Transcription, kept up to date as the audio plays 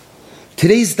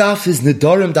Today's daf is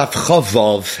Nedarim daf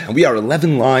Chavav, and we are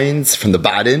 11 lines from the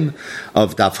bottom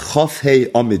of daf Chav Hey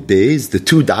Amid Beis, the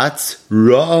two dots,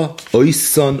 Ra,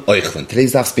 Oison, Oichlin.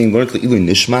 Today's daf is being learned Le'ilu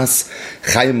Nishmas,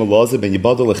 Chaim Malaza ben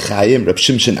Yibadol L'Chaim, Reb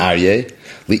Shimshon Aryeh,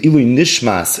 Le'ilu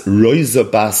Nishmas,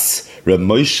 Roiza Bas Reb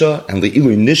Moshe, and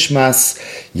Le'ilu Nishmas,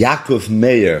 Yaakov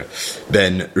Meir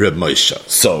ben Reb Moshe.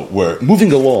 So we're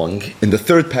moving along in the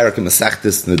third parak of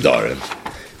Masechtas Nedarim,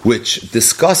 which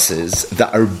discusses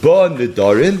the Arba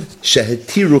Nedarim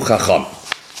Shehetiru Chacham.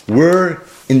 We're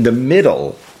in the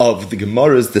middle of the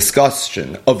Gemara's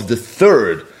discussion of the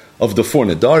third of the four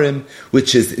Nedarim,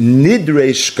 which is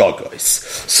Nidrei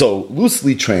Shkagos. So,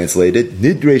 loosely translated,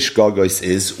 Nidrei Shkagos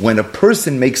is when a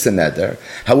person makes a neder.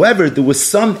 However, there was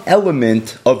some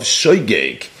element of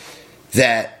Shoigeg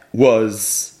that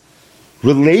was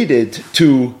related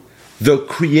to the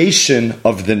creation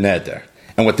of the neder.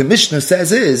 And what the Mishnah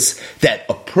says is that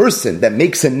a person that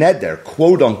makes a neder,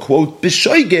 quote unquote,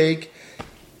 b'shoigeg,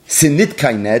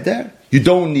 sinitkai neder, you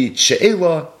don't need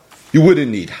she'ela, you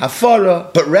wouldn't need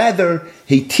hafara, but rather,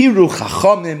 heitiru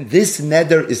chachamim, this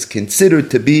neder is considered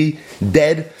to be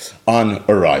dead on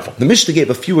arrival. The Mishnah gave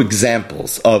a few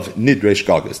examples of nidrei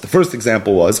shkagos. The first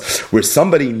example was where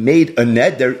somebody made a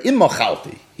neder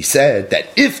imachalti. He said that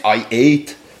if I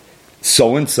ate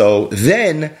so-and-so,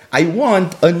 then I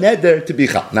want a neder to be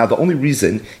chal. Now, the only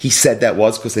reason he said that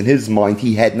was because in his mind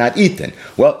he had not eaten.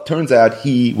 Well, it turns out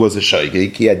he was a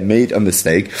shaygig, he had made a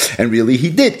mistake, and really he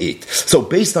did eat. So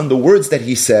based on the words that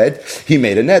he said, he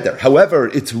made a neder. However,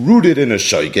 it's rooted in a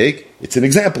shaygig. It's an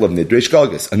example of nidrei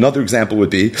shkagos. Another example would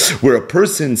be where a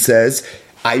person says,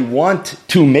 I want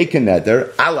to make a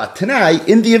neder, ala tanai,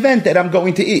 in the event that I'm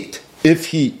going to eat. If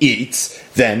he eats,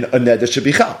 then a neder should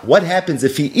be chal. What happens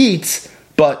if he eats,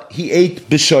 but he ate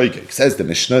b'shoigeg? Says the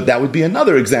Mishnah, that would be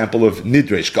another example of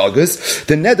nidrei shkagos.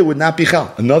 The neder would not be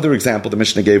chal. Another example the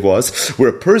Mishnah gave was where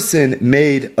a person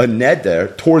made a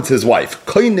neder towards his wife.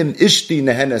 Koinim ishti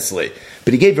nehenesli.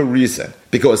 But he gave a reason,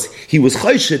 because he was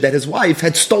choshed that his wife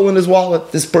had stolen his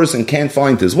wallet. This person can't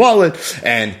find his wallet,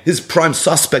 and his prime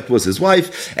suspect was his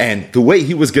wife, and the way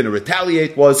he was going to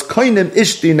retaliate was, koinim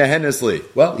ishti nehenesli.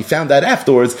 Well, he found out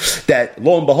afterwards that,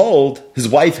 lo and behold, his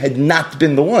wife had not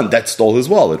been the one that stole his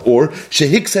wallet. Or,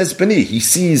 shehik says b'ni, he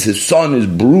sees his son is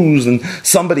bruised, and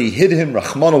somebody hit him,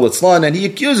 rachmana litzlan, and he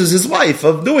accuses his wife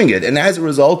of doing it. And as a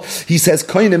result, he says,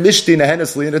 koinim ishti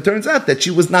nehenesli, and it turns out that she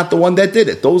was not the one that did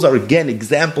it. Those are, again,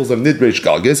 examples of nidrei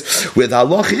shkagos, where the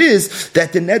halach is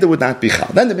that the neder would not be chal.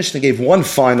 Then the Mishnah gave one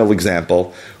final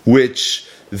example, which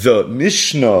the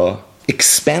Mishnah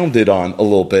expounded on a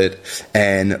little bit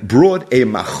and brought a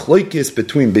machloikis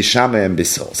between Beis Shammai and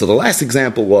Beis Hillel. So the last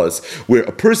example was where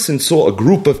a person saw a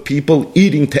group of people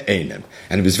eating te'enim,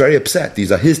 and he was very upset.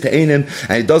 These are his te'enim,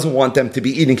 and he doesn't want them to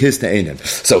be eating his te'enim.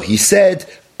 So he said,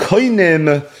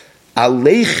 koinim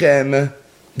aleichem,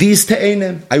 these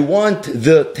te'enim, I want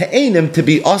the te'enim to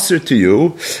be aser to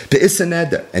you, be'isa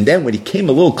neder. And then when he came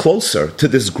a little closer to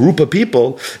this group of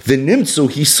people, the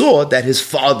nimtzu, he saw that his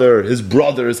father, his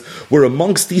brothers, were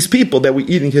amongst these people that were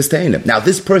eating his te'enim. Now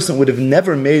this person would have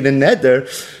never made a neder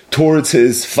towards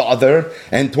his father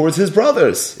and towards his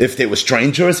brothers. If they were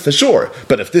strangers, for sure.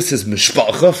 But if this is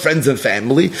mishpacha, friends and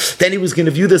family, then he was going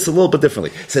to view this a little bit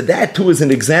differently. So that too is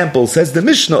an example, says the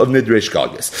Mishnah, of nidrei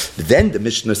shkagos. Then the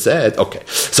Mishnah said, okay,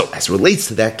 so as relates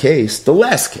to that case, the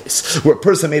last case, where a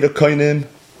person made a koinim,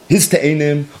 his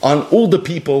te'enim, on all the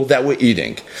people that were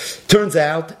eating. Turns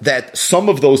out that some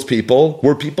of those people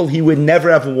were people he would never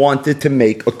have wanted to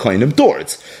make a koinim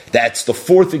towards. That's the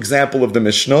fourth example of the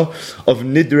Mishnah of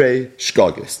nidrei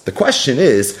shkagos. The question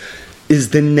is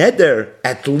the neder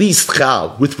at least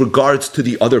chal with regards to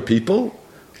the other people?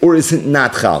 Or is it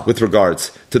not chal with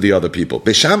regards to the other people?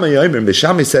 Beis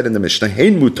Shammai said in the Mishnah,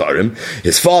 hein mutarim,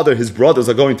 his father, his brothers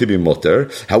are going to be mutar.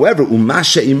 However,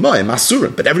 umashe imayim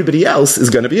asurim, but everybody else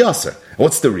is going to be aser.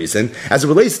 What's the reason? As it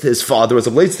relates to his father, as it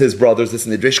relates to his brothers, it's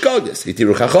nidrei shkagos,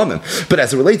 hitiru chachamim. But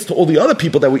as it relates to all the other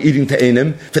people that were eating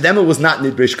te'enim, for them it was not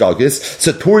nidrei shkagos,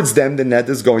 so towards them the ned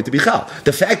is going to be chal.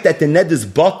 The fact that the ned is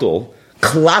batel,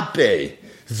 klape,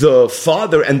 the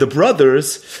father and the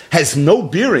brothers, has no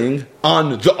bearing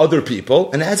on the other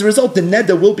people, and as a result, the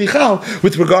neder will be chal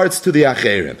with regards to the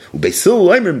acherim. Beis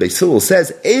Hillel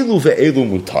says, elu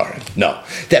ve'elu mutarim. No,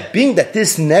 that being that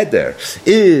this neder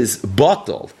is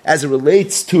bottled as it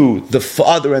relates to the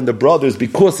father and the brothers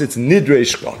because it's nidrei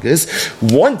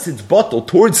shkagos, once it's bottled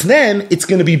towards them, it's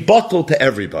going to be bottled to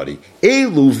everybody.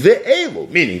 Elu ve'elu,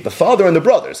 meaning the father and the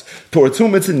brothers, towards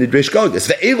whom it's a nidrei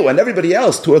shkagos. Ve'elu and everybody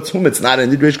else, towards whom it's not a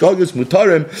nidrei shkagos,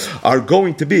 mutarim, are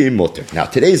going to be mutar. Now,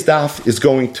 today's daf daf is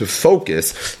going to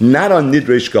focus not on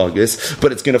Nidreish Gagis,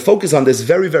 but it's going to focus on this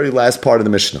very, very last part of the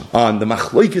Mishnah, on the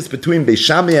machloikis between Beis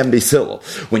Shammai and Beis Hillel.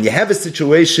 When you have a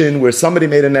situation where somebody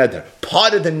made a neder,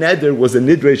 part of the neder was a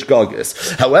Nidreish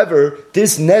Gagis. However,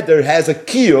 this neder has a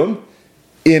kiyum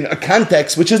in a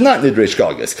context which is not Nidreish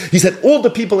Gagis. He said, all the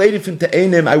people ate from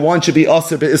Te'enim, I want you to be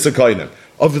Aser Be'Isser Kainim.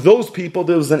 Of those people,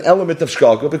 there was an element of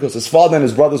shkaga because his father and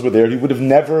his brothers were there. He would have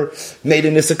never made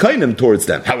an isakainim towards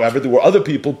them. However, there were other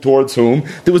people towards whom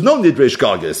there was no nidreish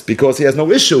gagis because he has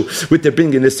no issue with there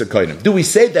being an isakainim. Do we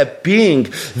say that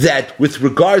being that with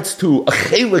regards to a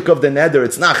chelik of the neder,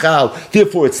 it's nachal,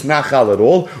 therefore it's nachal at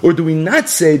all? Or do we not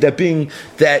say that being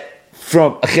that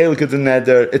from a chelik of the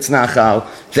neder, it's nachal,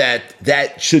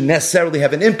 that should necessarily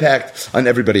have an impact on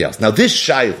everybody else? Now this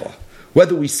shayla,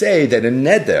 whether we say that a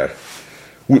neder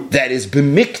that is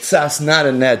b'miktsas, not a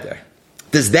neder,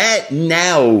 does that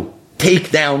now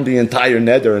take down the entire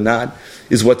neder or not,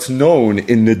 is what's known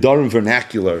in Nedarim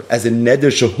vernacular as a neder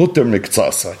shehuter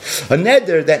miktsasa. A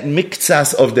neder that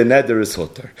miktsas of the neder is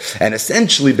huter. And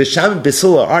essentially, Beis Shammai and Beis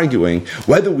Hillel are arguing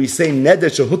whether we say neder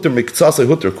shehuter miktsasa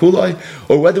huter kulai,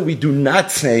 or whether we do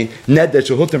not say neder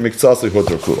shehuter miktsasa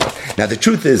huter kulai. Now the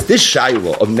truth is, this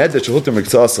shayla of neder shehuter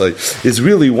miktsasa is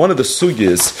really one of the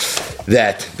sugyas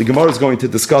that the Gemara is going to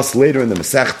discuss later in the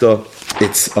Masechta.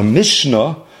 It's a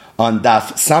Mishnah on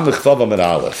Daf Samech Vav Amud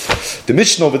Aleph. The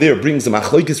Mishnah over there brings the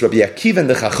Machlokes Rabbi Akiva and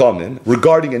the Chachamim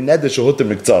regarding a neder shehuter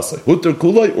miktsasa, huter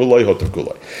kulai or loy huter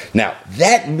kulai. Now,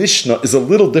 that Mishnah is a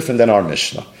little different than our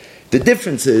Mishnah. The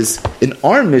difference is, in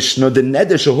our Mishnah, the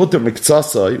neder shehuter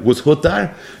miktsasa was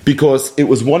hutar because it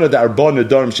was one of the Arba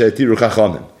Nedarim she'atiru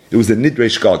Chachamim. It was a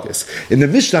nidreish gagis. In the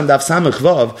Mishnah Daf Samech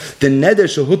Vav, the neder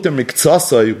shehuter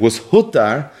miktsasa was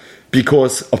hutar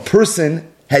because a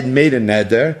person had made a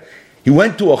neder. He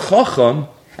went to a chacham,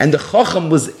 and the chacham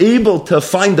was able to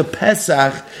find the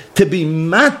Pesach to be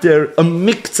mater, a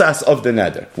miktsas of the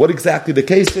neder. What exactly the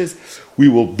case is, we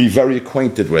will be very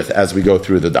acquainted with as we go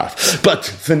through the daf. But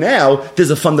for now, there's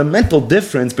a fundamental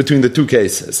difference between the two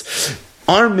cases.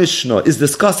 Our Mishnah is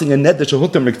discussing a neder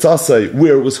shehuter miktsasai,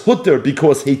 where it was huter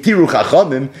because heitiru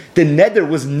chachamim. The neder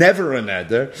was never a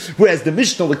neder, whereas the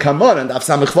Mishnah l'kamar and Daf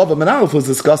Samech Vav Amud Aleph was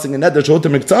discussing a neder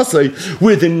shehuter miktsasai,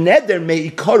 where the neder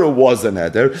meikara was a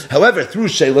neder. However, through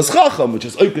sheilas chacham, which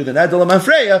is oiker the neder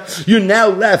l'mafreya, you're now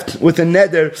left with a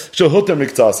neder shehuter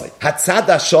miktsasai.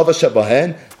 Hatzada shava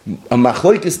shabahen. A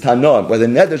machloikis tanon, whether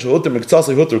neder shehuter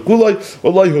miktsasai huter kuloi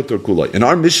or loy huter kuloi. In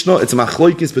our Mishnah, it's a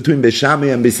machloikis between Beis Shammai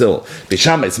and Beis Hillel. Beis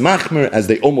Shammai is machmer, as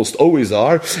they almost always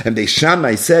are, and Beis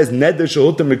Shammai says neder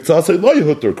shehuter miktsasai loy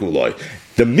huter kuloi.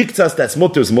 The miktsas that's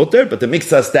mutter is mutter, but the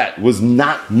miktsas that was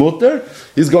not mutter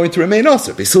is going to remain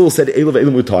aser. Beis Hillel said elu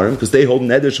ve'elu mutarim because they hold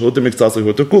neder shehuter miktsasai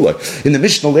huter kuloi. In the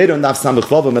Mishnah later in Daf Samech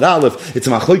Vav Amud Aleph, it's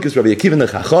a machlokes Rabbi Akiva and the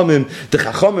Chachamim. The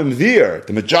Chachamim there,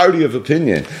 the majority of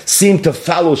opinion, seem to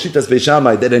follow Shitas Beis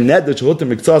Shammai that a neder shehuter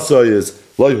miktsasai is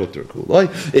loy huter kuloi.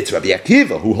 It's Rabbi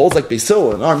Akiva who holds like Beis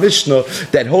Hillel in our Mishnah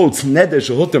that holds neder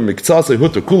shehuter miktsasai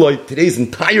huter kuloi. Today's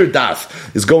entire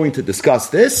daf is going to discuss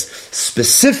this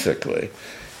specifically.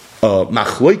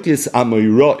 Machloikis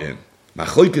amoyroim,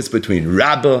 machloikis between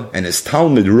Rabbah and his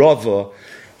Talmud Rava,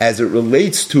 as it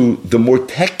relates to the more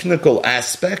technical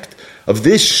aspect of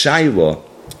this shaila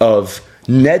of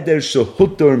neder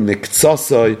shehuter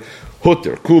miktsasai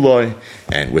huter kuloi.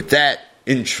 And with that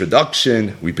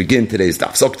introduction, we begin today's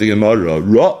daf. Sok the Gemara,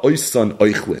 Ra Oisan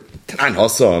Oichlin. Tanan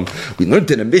Hasam. We learned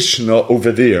in a Mishnah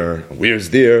over there. Where's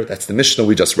there? That's the Mishnah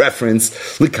we just referenced.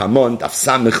 Likamon Daf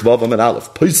Samech Vav Amud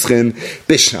Aleph Poischin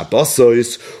Bishna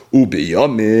Basois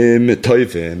Ubiyamim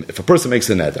Toivim. If a person makes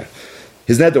a neder,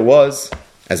 his neder was,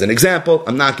 as an example,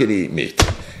 I'm not going to eat meat.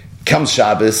 Comes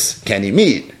Shabbos, can he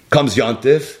meat? Comes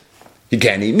Yontif, he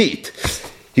can't eat meat.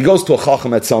 He goes to a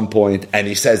chacham at some point and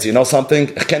he says, you know something?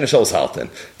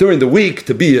 During the week,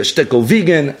 to be a shtickle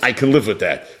vegan, I can live with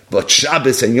that. But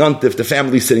Shabbos and Yontif, the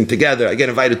family's sitting together, I get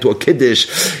invited to a kiddush,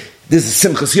 this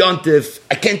is Simchas Yontif,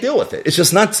 I can't deal with it. It's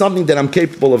just not something that I'm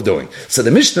capable of doing. So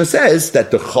the Mishnah says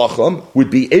that the chacham would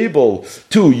be able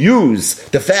to use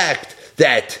the fact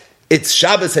that it's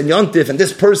Shabbos and Yontif and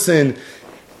this person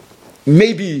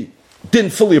maybe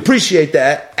didn't fully appreciate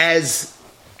that as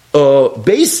a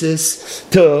basis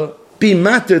to be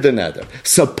matter the neder.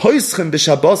 So poischem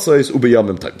b'shabbasos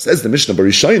ubiyamim time. Says the Mishnah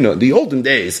Barishayna, in the olden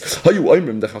days, hayu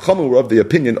oimrim, the chachamim were of the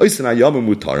opinion, oisin hayamim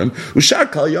mutarim,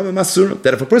 ushar kal yamim asurim,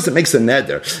 that if a person makes a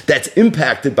neder that's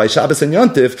impacted by Shabbos and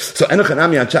Yontif, so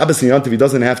enochanami on Shabbos and Yontif, he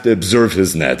doesn't have to observe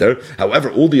his neder.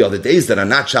 However, all the other days that are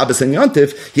not Shabbos and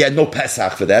Yontif, he had no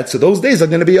Pesach for that, so those days are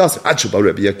going to be us. Achuba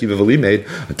Rabbi Akiva made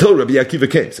until Rabbi Akiva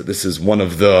came. So this is one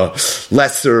of the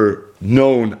lesser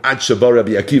known ad Shabbat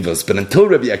Rabbi Akiva's, but until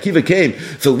Rabbi Akiva came,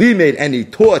 Phili made and he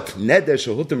taught neder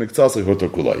shehuter miktsasei huter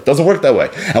kulai. It doesn't work that way.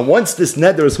 And once this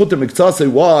neder is huter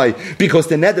miktsasei, why? Because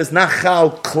the neder is not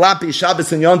chal klapi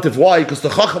Shabbos and Yontif. Why? Because the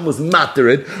Chacham was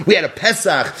matered. We had a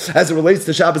Pesach as it relates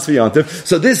to Shabbos and Yontif.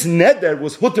 So this neder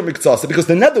was huter miktsasei because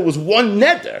the neder was one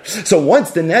neder. So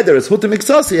once the neder is huter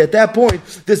miktsasei, at that point,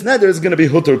 this neder is going to be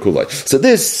huter kulai. So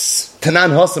this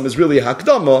Tanan Hassam is really a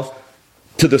hakdama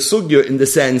to the sugya in the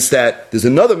sense that there's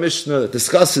another Mishnah that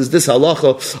discusses this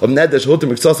halacha of neder shehuter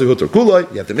miktsasei huter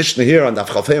kulai. You have the Mishnah here on Daf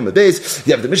Chaf Hei Amud Beis.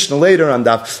 You have the Mishnah later on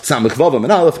Daf Samech Vav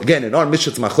Amud Aleph. Again, in our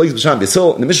Mishnah it's machlokes b'sham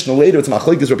b'sil. In the Mishnah later it's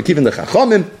machlokes Rabbi Akiva and the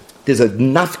Chachamim. There's a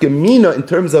nafkamina in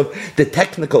terms of the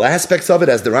technical aspects of it,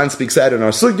 as the Ran speaks out in our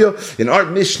sugya. In our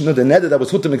Mishnah, the neder that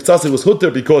was huter miktsasei was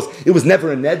huter because it was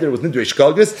never a neder, it was nidrei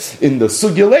shkagus. In the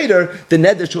sugya later, the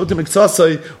neder shehuter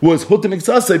miktsasei was huter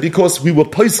miktsasei because we were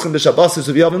poischem the Shabbasos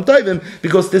of Yavim Tovim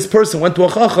because this person went to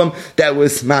a chacham that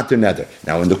was mater neder.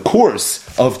 Now, in the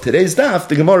course of today's daf,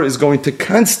 the Gemara is going to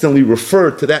constantly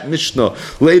refer to that Mishnah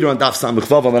later on Daf Samech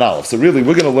Vav Amud Aleph. So really,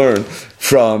 we're going to learn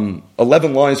from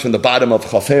 11 lines from the bottom of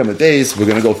Chaf Hei Amud Beis. We're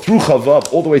going to go through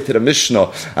Chavav all the way to the Mishnah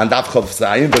and Daf Chav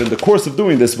Zayin. But in the course of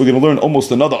doing this, we're going to learn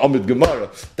almost another Amud Gemara,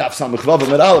 Daf Samech Vav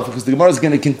Amud Aleph, because the Gemara is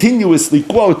going to continuously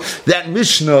quote that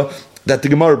Mishnah that the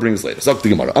Gemara brings later. Zok the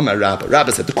Gemara, Amar Rabba.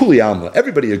 Rabba said, the Kuli Alma,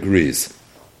 everybody agrees.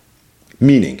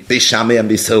 Meaning, Beis Shammai and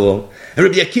Beis Hillel, and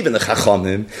Rabbi Akiva and the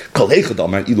Chachamim, Kol Heichad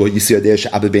Amar Ilo Yisi Yadei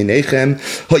She'abe Beinechem,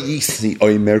 Ha'yisi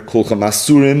Oimer Kulchem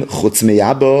Asurim Chutz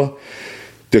Me'Yaba,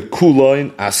 the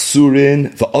Kuloin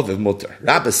Asurin V'Aviv Mutter.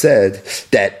 Rabba said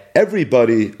that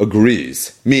everybody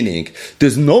agrees, meaning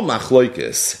there's no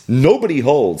machlokes. Nobody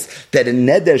holds that a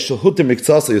neder shehuter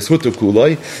miktsasei is huter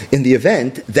kuloi in the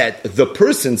event that the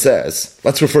person says,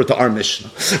 let's refer to our Mishnah,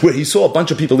 where he saw a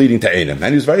bunch of people eating ta'enim, and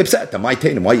he was very upset. My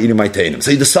ta'enim, why are you eating my ta'enim?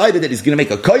 So he decided that he's going to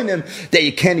make a koinim that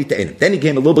you can't eat ta'enim. Then he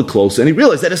came a little bit closer, and he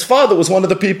realized that his father was one of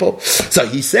the people. So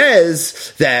he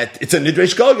says that it's a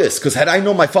nidrei shkagus, because had I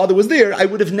known my father was there, I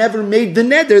would have never made the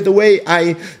neder the way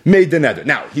I made the neder.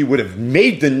 Now, he would have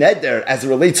made the neder as it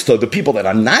relates to the people that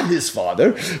are not his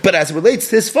father, but as it relates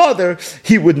to his father,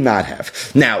 he would not have.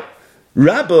 Now,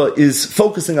 Rabbah is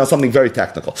focusing on something very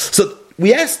technical. So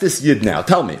we ask this yid now,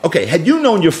 tell me, okay, had you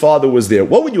known your father was there,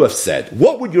 what would you have said?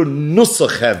 What would your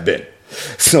nusach have been?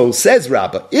 So says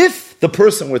Rabbah, if the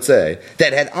person would say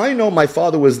that had I known my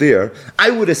father was there, I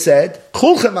would have said,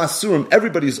 Kulchem Asurim,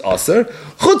 everybody's Aser,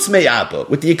 Chutz Me'Abba,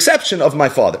 with the exception of my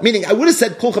father. Meaning, I would have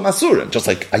said Kulchem Asurim, just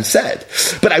like I said.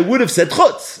 But I would have said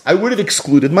Chutz. I would have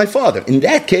excluded my father. In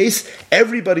that case,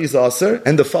 everybody's Aser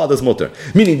and the father's Mutter.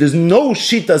 Meaning, there's no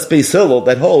Shitas Beis Hillel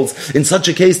that holds in such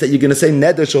a case that you're going to say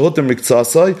Neder Shehuter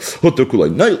Miktsasai, Huter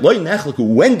Kulai. No, Loi Nechleku,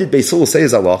 when did Beis Hillel say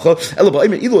his halacha?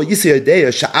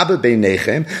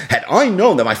 Had I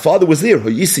known that my father was there, I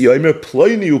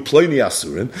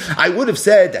would have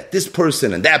said that this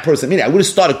person and that person, meaning I would have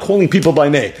started calling people by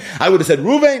name. I would have said,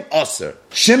 Ruvain, Aser.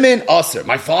 Shimon, Aser.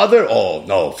 My father? Oh,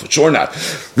 no, for sure not.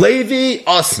 Levi,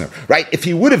 Aser. Right? If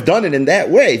he would have done it in that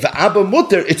way, V'Abba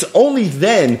Mutter, it's only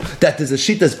then that there's a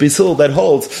Shitas Beis Hillel that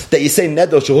holds that you say,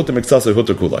 Nedo Shehuter Miktsasei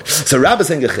Huter Kulai. So Rabbi is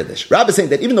saying a Chiddush. Rabbi is saying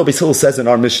that even though Beis Hillel says in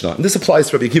our Mishnah, and this applies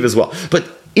to Rabbi Akiva as well, but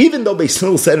even though Beis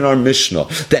Hillel said in our Mishnah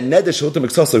that neder shehuter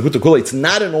miktsasei huter kulai, it's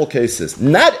not in all cases.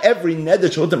 Not every neder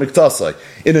shehuter miktsasei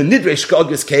in a nidrei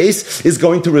shkagus case is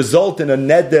going to result in a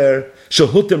neder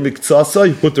shehuter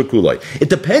miktsasei huter kulai. It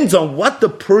depends on what the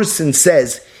person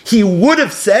says he would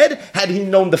have said had he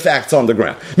known the facts on the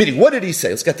ground. Meaning, what did he say?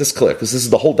 Let's get this clear, because this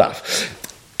is the whole daf.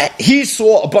 He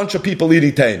saw a bunch of people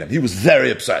eating teinim. He was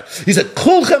very upset. He said,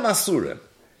 Kulchem Asurim.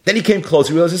 Then he came close.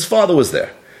 He realized his father was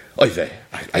there. I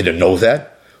didn't know that.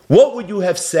 What would you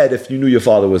have said if you knew your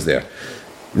father was there?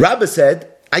 Rabbi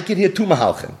said, I could hear two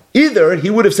mahalchim. Either he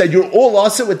would have said, you're all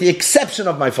asa with the exception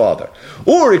of my father.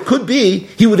 Or it could be,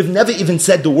 he would have never even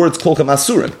said the words Kolchem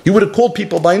Asurim. He would have called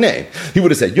people by name. He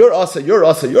would have said, you're asa, you're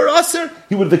asa, you're asa.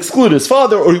 He would have excluded his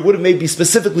father, or he would have maybe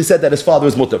specifically said that his father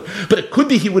is mutter. But it could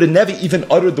be he would have never even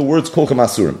uttered the words Kolchem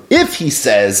Asurim. If he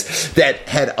says that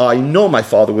had I known my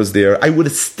father was there, I would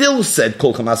have still said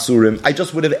Kolchem Asurim. I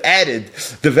just would have added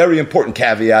the very important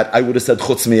caveat. I would have said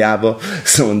Chutz Me'Yava.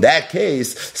 So in that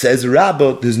case, says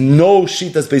Rabbah, there's no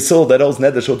shitas Beis Hillel that else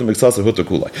neder shehuter miktsasei huter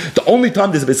kulai. The only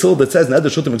time there's a Beis Hillel that says neder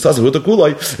shehuter miktsasei huter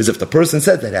kulai is if the person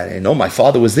said that I know my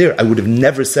father was there. I would have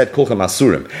never said Kolchem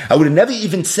Asurim. I would have never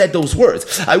even said those words.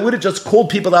 I would have just called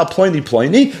people out Pliny.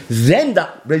 Then the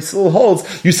Beis Hillel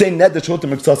holds you say neder shehuter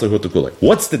miktsasei huter kulai.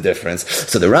 What's the difference?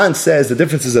 So the Ran says the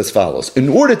difference is as follows. In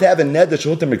order to have a neder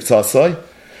shehuter miktsasei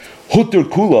huter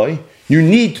kulai, you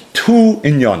need two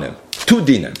inyanim. two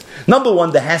dinim. Number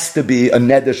one, there has to be a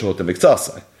neder shehotam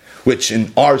miktsasai, which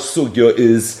in our sugya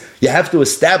is, you have to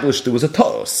establish there was a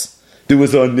ta'os. There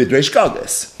was a nidrei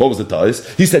shkagas. What was the ta'os?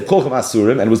 He said kolchem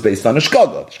asurim, and it was based on a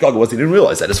shkaga. Shkaga was he didn't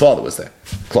realize that his father was there.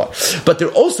 Klar. But there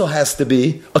also has to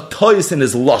be a ta'os in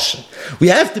his lashon. We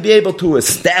have to be able to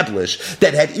establish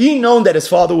that had he known that his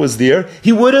father was there,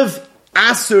 he would have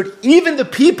answered even the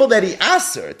people that he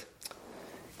answered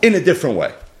in a different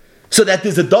way. So that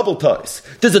there's a double tois.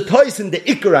 There's a tois in the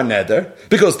Ikra Neder,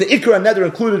 because the Ikra Neder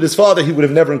included his father, he would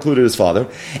have never included his father.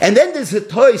 And then there's a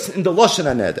tois in the Lashon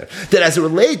Neder, that as it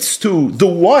relates to the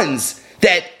ones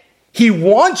that he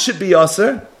wants should be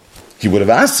Aser, he would have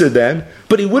answered them,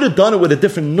 but he would have done it with a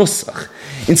different nusach.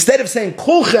 Instead of saying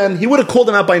Kolchem, he would have called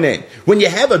them out by name. When you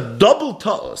have a double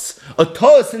tois, a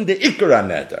tois in the Ikra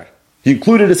Neder, he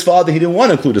included his father, he didn't want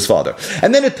to include his father.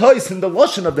 And then it ties in the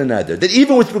Lashon of the Neder, that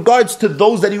even with regards to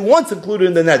those that he wants included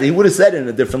in the Neder, he would have said it in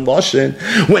a different Lashon.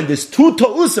 When there's two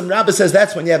Ta'usim, Rabbah says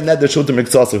that's when you have Neder Shutim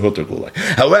Miktsasa Hutter Kulai.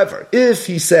 However, if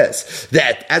he says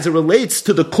that as it relates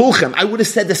to the Kulchem, I would have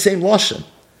said the same Lashon.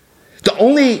 The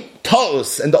only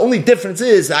Ta'us, and the only difference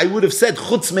is, I would have said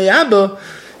Chutz Me'abba,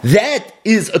 that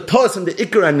is a tois in the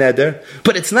Ikra Neder,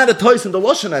 but it's not a tois in the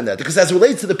Lashon Neder, because as it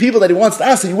relates to the people that he wants to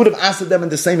answer, you would have answered them in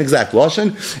the same exact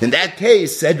Lashon. In that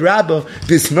case, said Rabbah,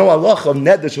 this no halach of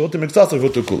Neder shehotam miktsasa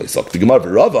hutter kulei. So the Gemara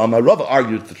Rava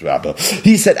argued with Rabbah.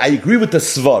 He said, I agree with the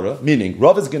Svara, meaning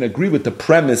Rav is going to agree with the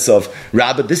premise of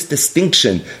Rabbah, this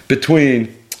distinction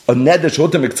between a neder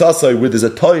shehotam miktsasai where there's a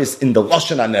tois in the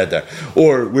lashon neder,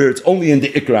 or where it's only in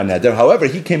the ikra neder. However,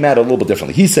 he came at it a little bit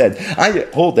differently. He said, I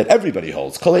hold that everybody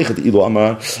holds. Kol echad ilu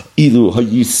amar ilu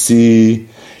hayisi.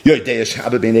 I hold that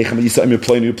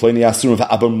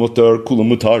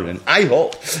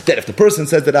if the person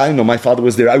says that I know my father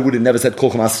was there, I would have never said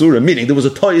kolchem asura, meaning there was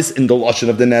a tois in the lashon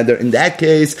of the neder. In that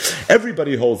case,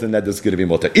 everybody holds the neder is going to be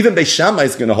mutar. Even Beis Shammai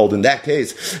is going to hold in that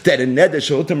case that a neder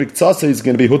shehotam miktsasa is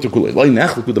going to be hutar kulei.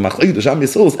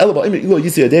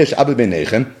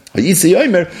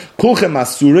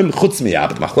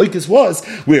 Machlokes was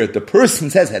where the person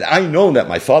says, had I known that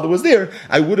my father was there,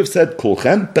 I would have said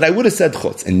kolchem, but I would have said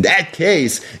chutz. In that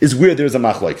case is where there's a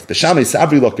machlokes. Beis Shammai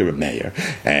sabri loker Meir,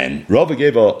 and Rava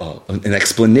gave an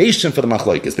explanation for the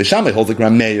machlokes. Beis Shammai holds like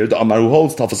Rab Meir, the Amar who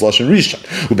holds Tafas Lashon Rishon.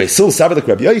 Beis Hillel sabri like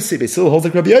Rabbi Yossi, Beis Hillel holds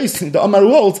like Rabbi Yossi, the Amar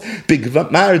who holds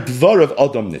bigmar dvar of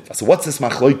Adam nitva. So what's this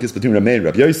machlokes between Rab Meir and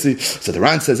Rabbi Yossi? So the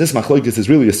Ran says this machlokes is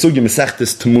really a sugya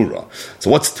mesechtes temura. So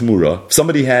what's temura? If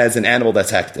somebody has an animal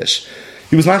that's hektish,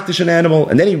 he was makdish an animal,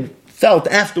 and then he felt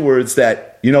afterwards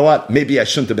that, you know what, maybe I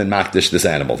shouldn't have been makdish this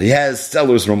animal. He has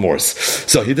seller's remorse.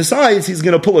 So he decides he's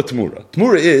going to pull a temura.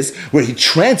 Temura is where he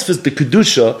transfers the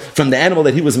kedusha from the animal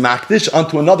that he was makdish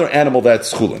onto another animal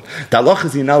that's chulin. The halach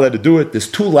is you're not allowed to do it.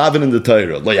 There's two lavin in the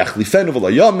Torah. Lo yachlifenu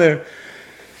v'lo yomer.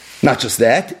 Not just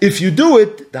that, if you do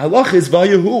it, the halach is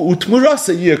vayahu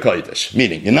utmurasa yir kodesh.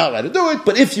 Meaning, you're not allowed to do it,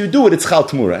 but if you do it, it's chal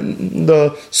tmura. And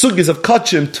the sugis of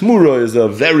kachim, tmura is a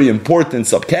very important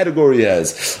subcategory. It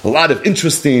has a lot of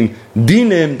interesting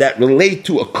dinim that relate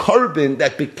to a carbon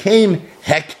that became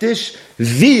hektish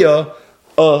via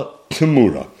a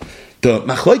tmura. The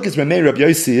machlokes Ramei Rabbi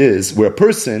Yossi is where a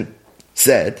person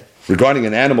said, regarding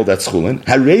an animal that's chulin,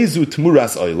 harezu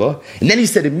tmuras oila, and then he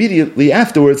said immediately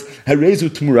afterwards, harezu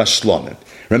tmuras shlomim.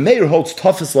 Rameir holds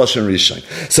Tafas Lashon Rishon.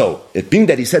 So, it being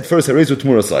that he said first harezu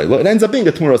tmuras oila, it ends up being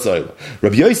a tmuras oila.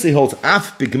 Rabbi Yossi holds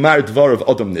af bigmar dvar of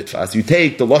Adam nitfas. You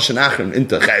take the Lashon Achron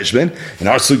into cheshbon, in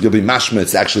our sugya will be mashma,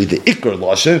 it's actually the ikar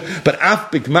Lashon, but af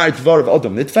bigmar dvar of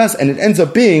Adam nitfas, and it ends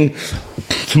up being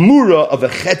Tmura of a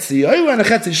chetzi oila and a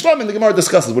chetzi shlom, and the Gemara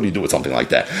discusses what do you do with something like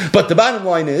that. But the bottom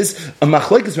line is, a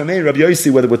machlokes Ramei Rabbi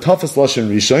Yossi, whether with Tafas Lashon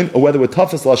Rishon or whether with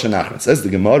Tafas Lashon Achron. Says the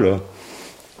Gemara,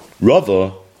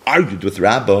 Rava argued with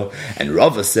Rabbah, and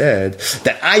Rava said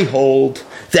that I hold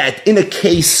that in a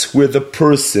case where the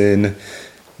person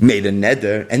made a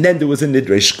neder, and then there was a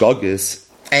nidrei shkagis,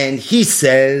 and he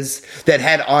says that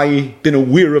had I been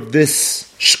aware of this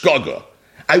shkaga,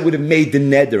 I would have made the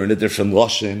neder in a different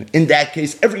lashon. In that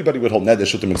case, everybody would hold neder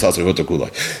shutim mitzasar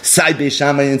hutakula. Sai Beis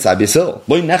Shammai and Sai Beis Hillel.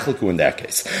 Loy nechelku in that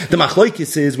case. The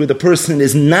machlokes is where the person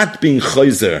is not being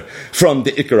chayzer from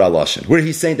the ikar lashon, where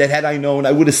he's saying that had I known,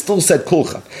 I would have still said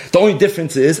kulcha. The only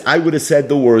difference is I would have said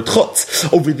the word chutz.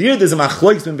 Over there, there's a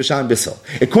machlokes between Beis Shammai and Beis Hillel.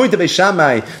 According to Beis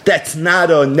Shammai, that's not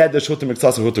a neder shutim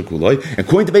mitzasar hutakula.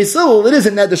 According to Beis Hillel, it is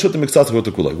a neder shutim mitzasar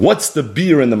hutakula. What's the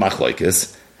beer in the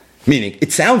machlokes? Meaning,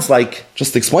 it sounds like,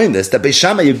 just to explain this, that Beis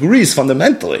Shammai agrees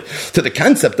fundamentally to the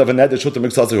concept of a neder shuta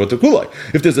miksasei huter kulai.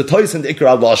 If there's a tois in the ikar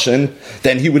al-lashon,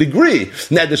 then he would agree,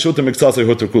 neder shuta miksasei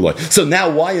huter kulai. So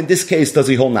now, why in this case does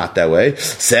he hold not that way?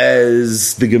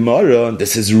 Says the Gemara, and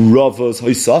this is Rava's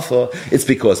Hoysafa, it's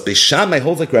because Beis Shammai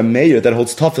holds like Rameir that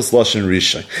holds toughest lashon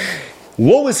rishon.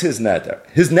 What was his neder?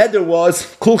 His neder was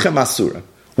kulchem asurim.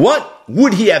 What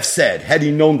would he have said had he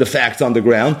known the facts on the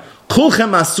ground?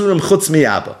 Kulchem asurim chutz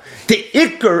miyaba. The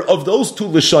ikar of those two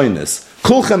lashonis,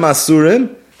 kulchem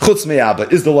asurim chutz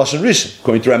miyaba, is the lashon rishon,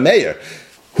 according to Rameir,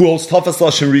 who holds toughest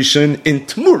lashon rishon in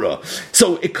Tmura.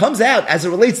 So it comes out, as it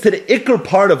relates to the ikar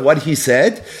part of what he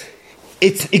said,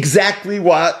 it's exactly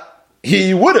what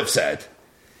he would have said.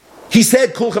 He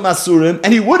said kulchem asurim,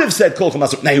 and he would have said kulchem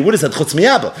asurim. Now he would have said chutz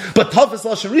miyaba, but toughest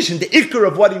lashon rishon, the ikar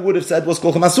of what he would have said was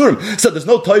kulchem asurim. So there's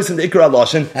no toys in the ikar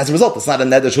lashon. As a result, it's not a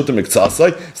neder shuter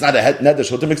miksasei. It's not a neder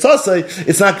shuter miksasei.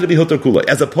 It's not going to be huter kulai.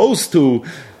 As opposed to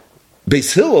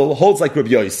Beis Hillel holds like Rabbi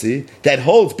Yossi that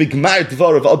holds bigmar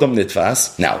dvar of Adam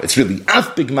Nitfas. Now it's really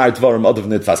af bigmar dvar of Adam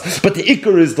Nitfas, but the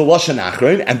ikar is the lashon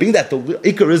achron, and being that the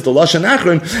ikar is the lashon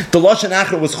achron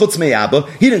was chutz meyaba.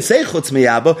 He didn't say chutz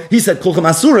meyaba. He said kulchem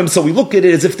asurim. So we look at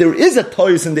it as if there is a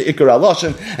toys in the ikar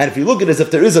alashon, and if you look at it as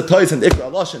if there is a toys in the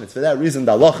ikar alashon, it's for that reason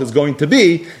the halach is going to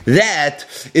be that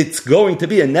it's going to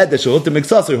be a neder shehuter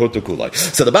miksasei huter kulai.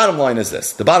 So the bottom line is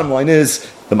this: the bottom line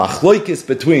is the machloikis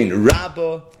between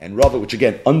Rabbah and Rava, which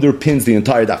again underpins the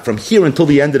entire daf. From here until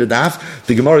the end of the daf,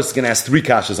 the Gemara is going to ask three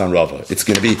kashas on Rava. It's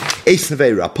going to be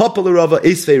Esvei Rav Papa l'Rava,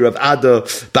 Esvei Rav Ada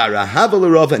Barahava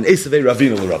l'Rava, and Esvei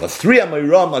Ravina l'Rava. Three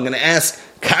Amayram I'm going to ask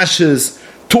kashas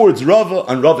towards Rava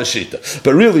and Rava Shita.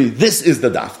 But really, this is the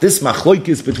daf. This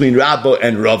machloikis between Rabbah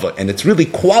and Rava. And it's really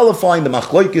qualifying the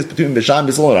machloikis between Beis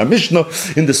Shammai and our Mishnah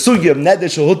in the sugya of neder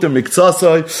shehuter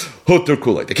miksasei huter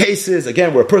kulai. The case is,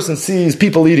 again, where a person sees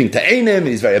people eating ta'enim, and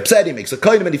he's very upset, he makes a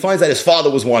kainim, and he finds out his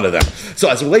father was one of them. So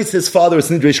as it relates to his father, it's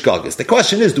nidrish gagas. The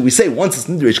question is, do we say once it's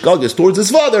nidrish gagas towards his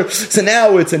father, so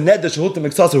now it's a neder shehuter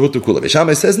miksasei huter kulai? Beis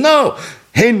Shammai says, no.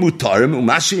 Hein mutarim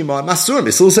umashi masurim.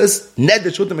 Yisrael says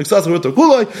neder shehuter miksasei huter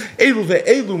kulai. Elu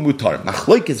ve'elu mutarim.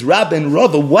 Machloikis Rabbah and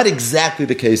Rava. What exactly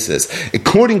the case is?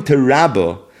 According to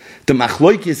Rabbah, the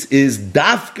machloikis is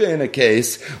dafka in a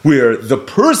case where the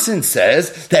person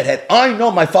says that had I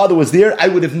known my father was there, I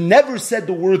would have never said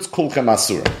the words kulchem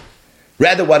asurim.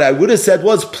 Rather, what I would have said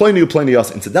was pleni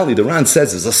uplenios. Incidentally, the Ran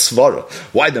says is a svara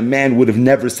why the man would have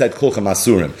never said kulchem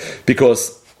asurim,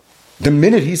 because the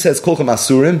minute he says kulchem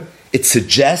asurim, it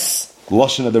suggests, the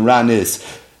lashon of the Ran is,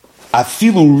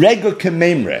 afilu rega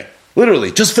kememre,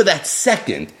 literally, just for that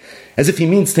second, as if he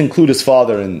means to include his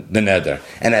father in the neder.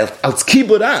 And al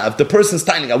tzkiburav, the person's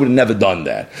timing, I would have never done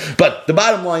that. But the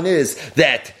bottom line is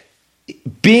that,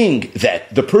 being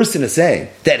that the person is saying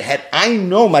that had I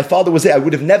known my father was there, I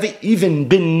would have never even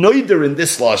been noider in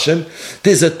this lashon.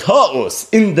 There's a ta'us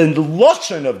in the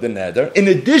lashon of the neder, in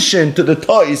addition to the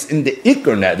ta'us in the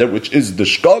ikar neder, which is the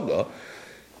shkaga.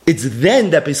 It's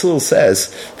then that Beis Hillel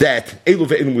says that elu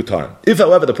ve'elu mutarim. If,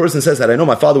 however, the person says that I know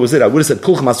my father was there, I would have said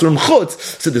kulchem asurim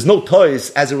chutz. So there's no toys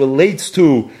as it relates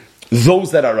to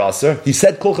those that are aser. He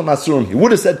said kulchem asurim. He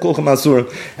would have said kulchem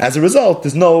asurim. As a result,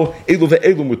 there's no elu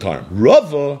ve'elu mutarim.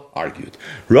 Rava argued.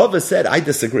 Rava said, I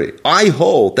disagree. I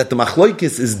hold that the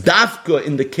machloikis is dafka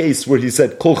in the case where he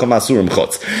said kulchem asurim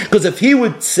chutz. Because if he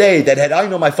would say that had I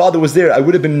known my father was there, I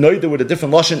would have been noider with a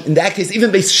different lashon. In that case,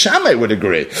 even Beis Shammai would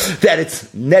agree that it's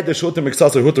neder shehuter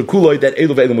miksasei huter kulai, that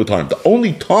elu ve'elu mutarim. The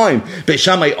only time Beis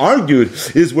Shammai argued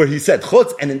is where he said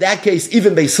chutz, and in that case,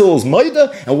 even Beis Hillel's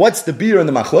moida. And what's the beer in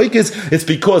the machloikis? It's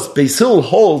because Beis Hillel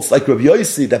holds, like Rabbi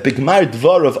Yossi, that bigmar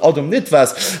dvar of Adam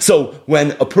Nitfas. So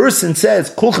when a person says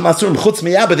kulchem asurim chutz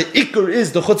meyaba, the ikar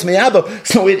is the chutz meyaba,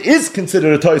 so it is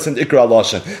considered a tois and ikar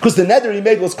alashon. Because the neder he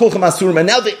made was kulchem asurim, and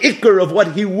now the ikar of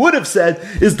what he would have said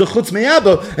is the chutz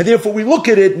meyaba, and therefore we look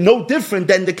at it no different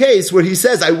than the case where he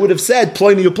says, I would have said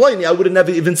ploni uploni, I would have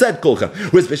never even said kulchem.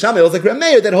 Whereas Beis Shammai holds like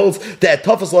Rameir that holds that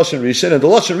toughest lashon rishon, and the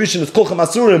lashon rishon is kulchem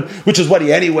asurim, which is what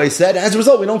he anyway said. And as a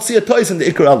result, we don't see a tois in the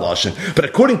ikar alashon. But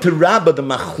according to Rabbah, the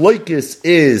machloikis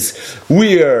is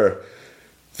where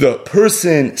the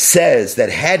person says that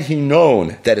had he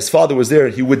known that his father was there,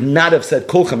 he would not have said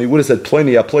kolchem, he would have said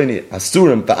pleni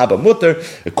asurim va'aba mutter.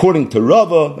 According to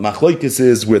Rava, the machloikis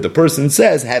is where the person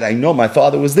says, had I known my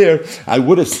father was there, I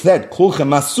would have said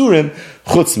kolchem asurim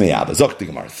chutz me'aba. Zok the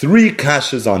Gemara. Three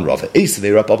kashas on Rava.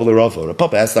 Esvei Rav Papa l'Rava. Rav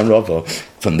Papa asked on Rava,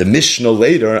 from the Mishnah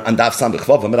later, and Daf Samech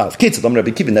Vav Amar Aleph.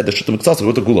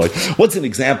 What's an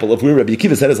example of where Rabbi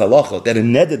Akiva said as halacha that a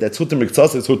neder that's huter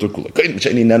miktsasa is huter kula?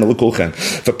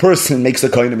 If a person makes a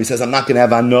koinim, he says, I'm not going to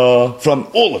have anah from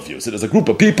all of you. So there's a group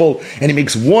of people, and he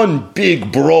makes one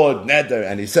big, broad neder,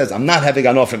 and he says, I'm not having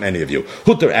anah from any of you.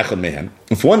 Huter echad mehem.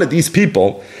 If one of these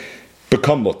people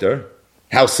become mutter,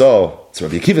 how so? So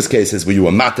Rabbi Akiva's case is where you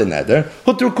were mata neder,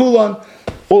 huter kulan,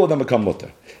 all of them become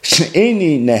mutter.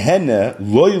 She'eni nehene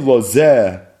loy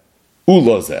lozeh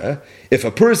ulozeh. If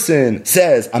a person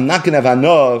says, I'm not going to have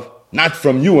anav, not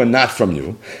from you and not from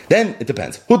you, then it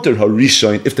depends. Hutter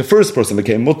harishoin, if the first person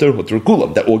became mutter, hutter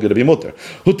kulam, that all going to be mutter.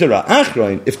 Hutter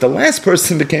ha'achroin, if the last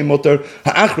person became mutter,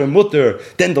 ha'achroin mutter,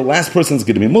 then the last person is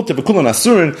going to be mutter, v'kulan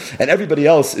asurin, and everybody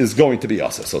else is going to be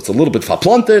asa. So it's a little bit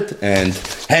faplantet, and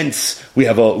hence we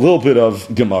have a little bit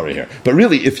of Gemara here. But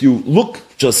really, if you look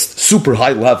just super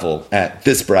high level at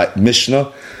this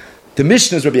Mishnah, the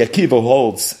Mishnah is Rabbi Akiva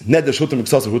holds neder shuter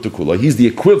miksasa huter kula. He's the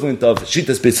equivalent of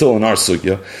Shitas Beisil in our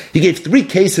sugya. He gave 3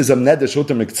 cases of neder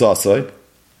shuter miksasa.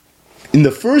 In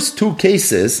the first 2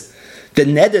 cases, the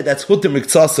neder that's huter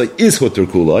miksasa is huter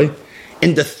kula.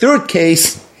 In the third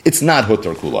case, it's not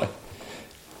huter kula.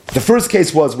 The first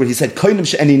case was where he said koinim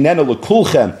she'eni nena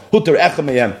lekulchem huter echem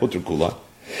meyem huter kula.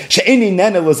 She'eni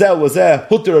nena lazeh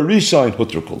huter arishain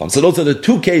huter kulam. So those are the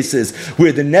 2 cases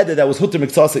where the neder that was huter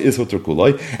miksasa is huter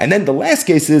kulai, and then the last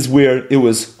case is where it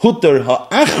was huter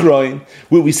ha'achroin,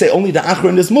 where we say only the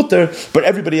achroin is mutter, but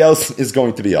everybody else is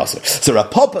going to be aser. So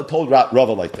Rav Papa told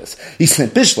Rava like this. He said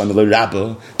Bishloim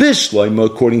Rabba, Bishloim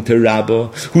according to Rabba,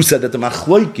 who said that the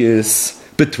machloikis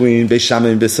between Beis Shammai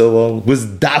and Beis Hillel was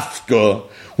dafka,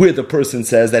 where the person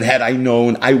says that had I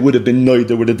known, I would have been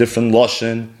noider with a different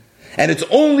lashon. And it's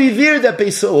only there that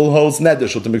Beis Hillel holds neder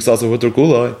shuter miksasa huter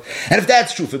kula. And if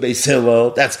that's true for Beis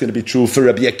Hillel, that's going to be true for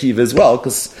Rabbi Akiva as well,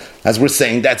 because as we're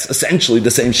saying, that's essentially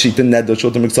the same sheet in neder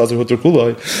shuter miksasa huter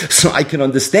kula. So I can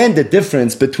understand the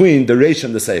difference between the Reish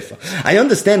and the Seifa. I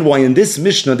understand why in this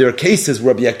Mishnah there are cases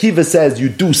where Rabbi Akiva says you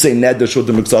do say neder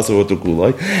shuter miksasa huter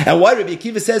kula, and why Rabbi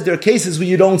Akiva says there are cases where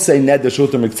you don't say neder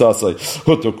shuter miksasa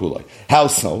huter kula. How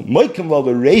so? Moikim lo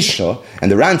the Reisha, and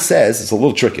the Ran says it's a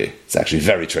little tricky. It's actually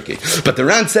very tricky. But the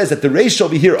Ran says that the Reish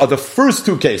over here are the first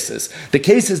 2 cases, the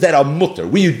cases that are mutter,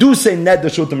 where you do say neder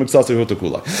shuter miksasa huter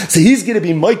kula. So he's going to be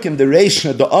moikim the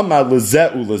Reish, the amar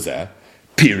lezeh ulezeh.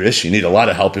 Pirish, you need a lot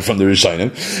of help from the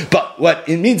Rishonim. But what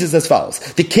it means is as follows.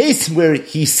 The case where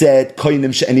he said,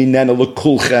 koinim she'eni nena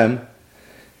lekulchem,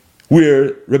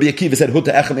 where Rabbi Akiva said,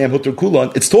 huter echem em huter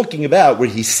kulan, it's talking about where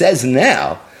he says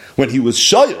now, when he was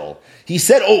shoyal, he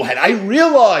said, had I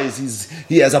realized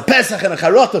he has a Pesach and a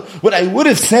Charata, what I would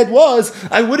have said was,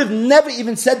 I would have never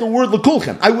even said the word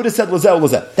Lekulchem. I would have said Lazeh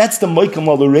Lazeh. That's the Moikim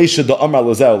al Reisha, the Amar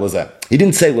Lazeh Lazeh. He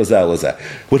didn't say Lazeh Lazeh.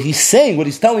 What he's saying, what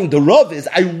he's telling the Rav is,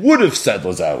 I would have said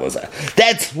Lazeh Lazeh.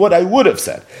 That's what I would have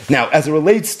said. Now, as it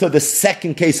relates to the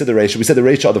second case of the Reisha, we said the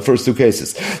Reisha are the first 2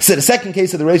 cases. So the second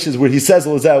case of the Reisha is where he says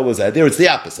Lazeh Lazeh. There it's the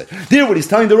opposite. There what he's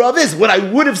telling the Rav is, what I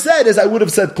would have said is, I would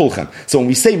have said Kulchem. So when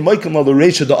we say Moikim al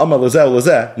Reisha, the Amar Lazeh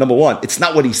Lazeh, number 1, it's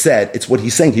not what he said, it's what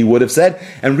he's saying he would have said,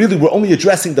 and really we're only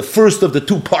addressing the first of the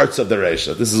 2 parts of the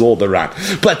Reisha. This is all the Ran.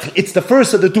 But it's the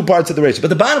first of the 2 parts of the Reisha. But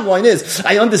the bottom line is,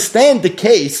 I understand the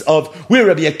case of where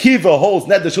Rabbi Akiva holds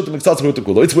neder shuter miksasa huter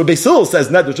kula. It's where Beis Hillel says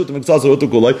neder shuter miksasa huter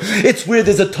kula. It's where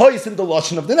there's a tois in the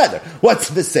lashon of the neder. What's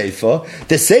the Seifa?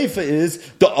 The Seifa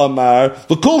is the Amar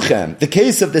L'kulchem. The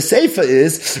case of the Seifa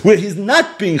is where he's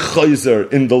not being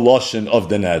chayzer in the lashon of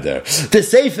the neder. The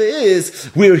Seifa is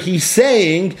where he's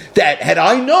saying that had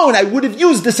I known, I would have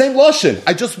used the same lashon.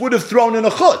 I just would have thrown in a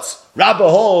chutz. Rabbah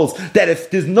holds that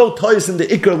if there's no toys in the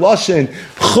ikar lashon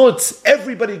chutz,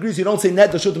 everybody agrees you don't say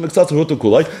neder shuter miksasa huter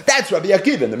kulai. That's Rabbi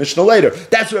Akiva in the Mishnah later.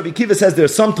 That's Rabbi Akiva says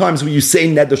there's sometimes where you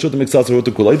say neder shuter miksasa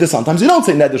huter kulai. There's sometimes you don't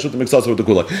say neder shuter miksasa huter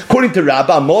kulai. According to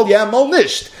Rabbah, amol yeah, amol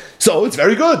nisht. So it's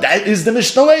very good. That is the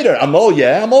Mishnah later. Amol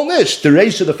yeah, amol nisht. The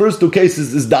Reisha, the first 2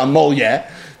 cases is the amol yeah.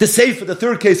 The Sefer, the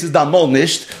third case is Damol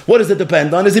Nisht. What does it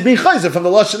depend on? Is he being chayzer from the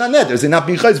Lashon HaNeder? Is he not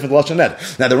being chayzer from the Lashon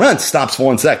HaNeder? Now the Ran stops for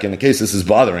 1 second in case this is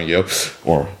bothering you,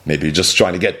 or maybe you're just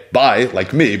trying to get by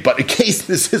like me, but in case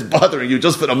this is bothering you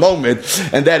just for a moment,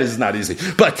 and that is not easy.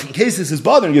 But in case this is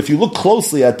bothering you, if you look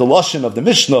closely at the Lashon of the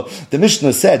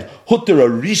Mishnah said, Hutter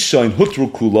Arishain, Hutter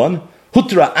Kulan,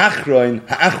 Hutra achroin,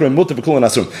 ha'achroin mutter v'kulan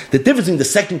asrum. The difference between the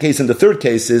second case and the third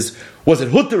case is, was it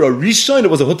hutra rishon or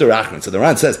was it hutra achroin? So the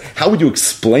Ran says, how would you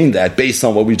explain that based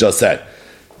on what we just said?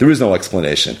 There is no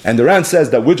explanation. And the Ran says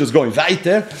that we're just going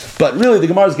weiter, but really the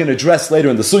Gemara is going to address later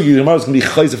in the Sugi, the Gemara is going to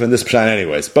be chayzer in this pshan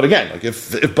anyways. But again, like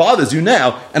if it bothers you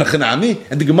now, and a chanami,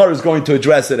 and the Gemara is going to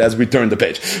address it as we turn the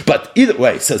page. But either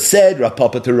way, so said Rav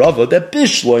Papa to Rava, that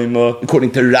Bishloima, according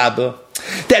to Rabbah,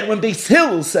 that when Beis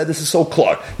Hillel said this is so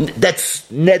clear, that's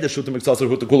neder shutim miksasar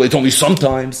hutakula. It's only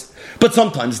sometimes, but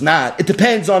sometimes not. It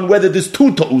depends on whether there's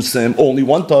two ta'usim, only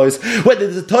one ta'us, whether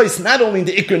there's a ta'us not only in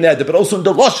the ikr neder, but also in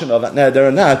the lashon of that neder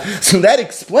or not. So that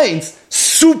explains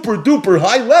super duper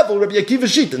high level Rabbi Akiva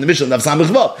Shita in the Mishnah of Samech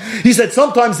Vav. He said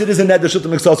sometimes it is a neder shutim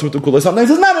miksasar hutakula,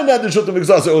 sometimes it's not a neder shutim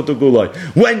miksasar hutakula.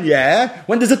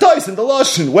 When there's a ta'us in the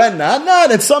lashon, when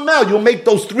not, and somehow you'll make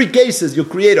those three cases. You'll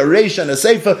create a reish and a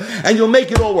seifa, and you'll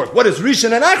make it all work. What does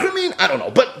Rishon and Achra mean? I don't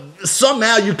know. But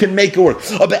somehow you can make it work.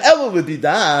 But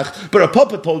a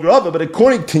Papa told Rava, but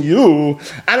according to you,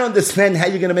 I don't understand how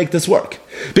you're going to make this work.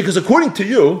 Because according to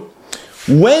you,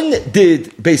 when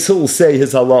did Beis Hillel say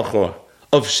his halacha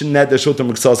of Shneder Shotam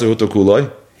Miksasar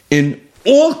Hutakuloi? In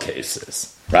all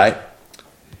cases, right?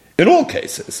 In all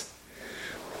cases.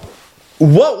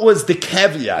 What was the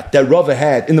caveat that Rava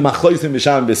had in the Machlokes in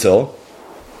Misham Beis Hillel?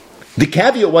 The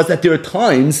caveat was that there are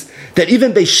times that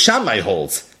even Beis Shammai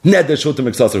holds neder shutim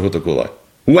miksasar hutakulai.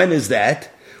 When is that?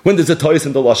 When there's a toys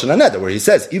in the lashon neder, where he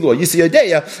says, "Ilo yisi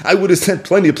yadeya," I would have sent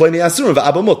plenty asurim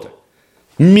v'abba mutter.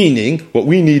 Meaning, what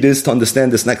we need is to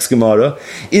understand this next Gemara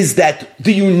is that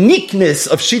the uniqueness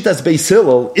of Shitas Beis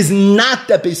Hillel is not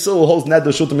that Beis Hillel holds neder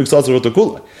shutim miksasar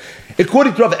hutakulai.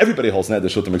 According to Rav, everybody holds neder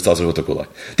shutim miksasar hutakulai.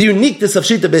 The uniqueness of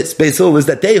Shita Beis Hillel is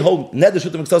that they hold neder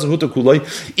shutim miksasar hutakulai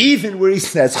even where he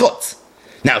says chutz.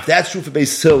 Now, if that's true for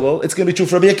Beis Hillel, it's going to be true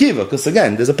for Rabbi Akiva, because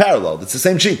again, there's a parallel. It's the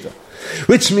same Shita.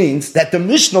 Which means that the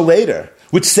Mishnah later,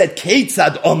 which said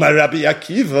Keitzad Omar Rabbi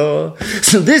Akiva,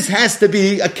 so this has to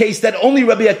be a case that only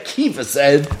Rabbi Akiva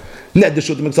said neder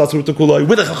shutim miksasar hutakulai.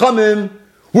 With the Chachamim,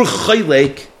 we're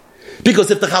chaylek.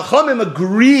 Because if the Chachamim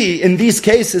agree in these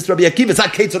cases, Rabbi Akiva, it's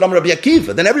not Keitzad Amar Rabbi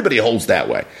Akiva, then everybody holds that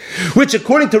way. Which,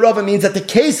 according to Rava, means that the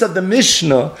case of the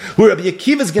Mishnah, where Rabbi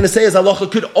Akiva is going to say as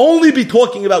halacha, could only be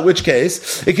talking about which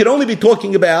case? It could only be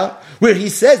talking about where he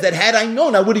says that had I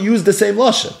known, I would have used the same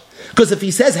lashon. Because if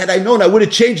he says, had I known, I would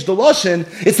have changed the lashon,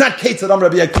 it's not Keitzad Amar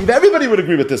Rabbi Akiva. Everybody would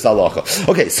agree with this halacha.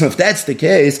 Okay, so if that's the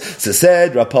case, so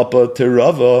said Rav Papa to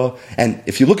Rava, and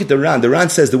if you look at the Ran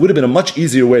says there would have been a much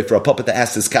easier way for Rav Papa to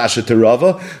ask this kasha to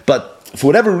Rava, but for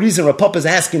whatever reason, Rav Papa is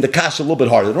asking the kasha a little bit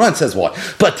harder. The Ran says why?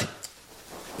 But,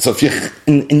 so if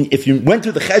you went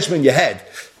through the cheshbon in your head,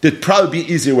 there'd probably be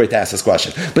an easier way to ask this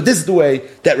question. But this is the way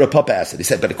that Rav Papa asked it. He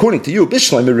said, but according to you,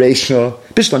 Bishlam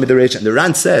Reisha, and the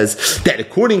Ran says that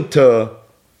according to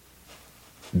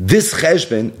this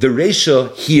cheshbon, the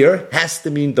Reisha here has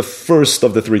to mean the first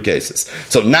of the three cases.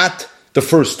 So not the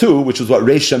first two, which is what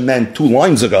Reisha meant 2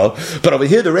 lines ago, but over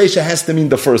here the Reisha has to mean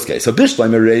the first case. So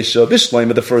Bishlam Reisha,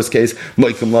 the first case,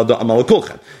 Moikum Lada Amal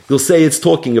Kulchan. You'll say it's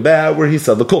talking about where he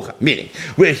said the Kulchan, meaning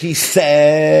where he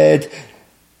said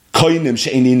and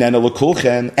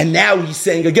now he's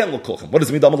saying again l'kulchem. What does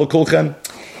it mean, l'kulchem?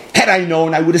 Had I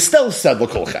known, I would have still said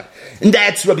l'kulchem. And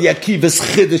that's Rabbi Akiva's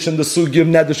chiddush in the sugi of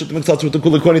neder shutim miksasar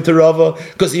hutakulai according to Rava,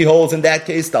 because he holds in that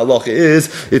case the halacha is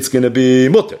it's going to be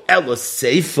mutter. Elos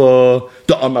seifa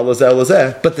the amalas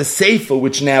elazeh, but the seifa,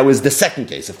 which now is the second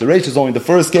case. If the reish is only the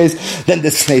first case, then the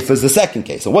seifa is the second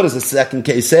case. So what does the second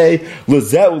case say?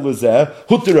 Lazeh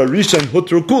hutter arishan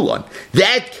hutter kulan.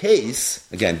 That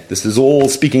case, again, this is all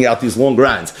speaking out these long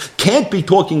lines, can't be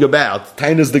talking about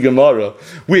Tainas the Gemara,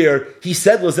 where he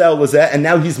said lazeh and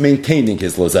now he's maintaining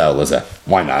his lazeh.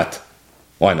 Why not?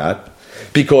 Why not?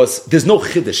 Because there's no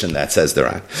chiddush in that, says the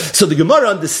Ran. So the Gemara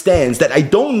understands that I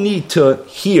don't need to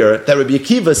hear that Rabbi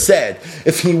Akiva said,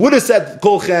 if he would have said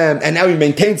kolchem, and now he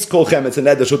maintains kolchem, it's a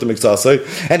neder shutim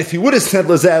miksasar, and if he would have said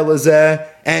lazeh,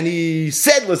 and he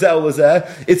said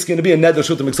lazeh, it's going to be a neder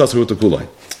shutim miksasar hutakulai.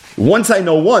 Once I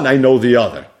know one, I know the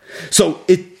other. So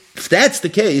if that's the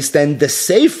case, then the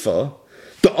seifa,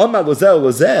 the Amar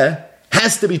lazeh,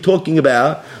 has to be talking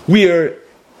about where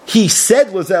he said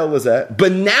lazeh,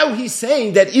 but now he's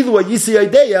saying that either way yisi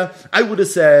ideya, I would have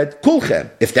said kulchem.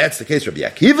 If that's the case, Rabbi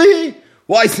Akiva,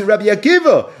 why is it Rabbi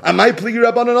Akiva? Am I pligi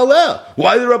Rabbanan aleh?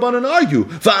 Why do the Rabbanan argue?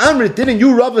 Va'amrit, didn't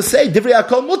you Rava say divrei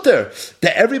akol mutter?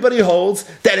 That everybody holds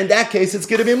that in that case it's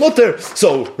going to be mutter.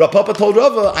 So Rav Papa told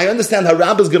Rava, I understand how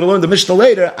Rabba is going to learn the Mishnah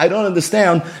later. I don't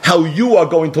understand how you are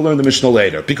going to learn the Mishnah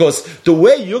later, because the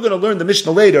way you're going to learn the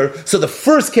Mishnah later. So the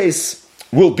first case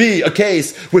will be a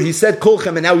case where he said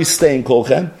kolchem and now he's staying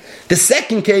kolchem. The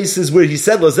second case is where he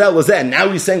said lazel, lazel, and now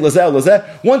he's saying lazel,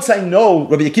 lazel. Once I know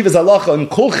Rabbi Akiva's halacha and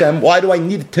kolchem, why do I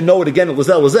need to know it again in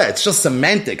lazel, lazel? It's just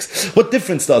semantics. What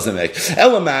difference does it make?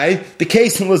 Elamai, the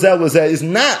case in lazel, lazel is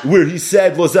not where he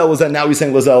said lazel, lazel, now he's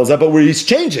saying lazel, lazel, but where he's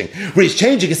changing. Where he's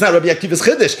changing, it's not Rabbi Akiva's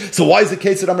chiddush. So why is the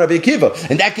case that I'm Rabbi Akiva?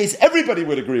 In that case, everybody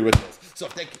would agree with this. So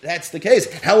if that's the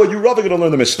case, how are you rather going to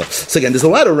learn the Mishnah? So again, there's a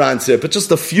lot of rants here, but just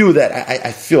a few that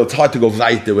I feel it's hard to go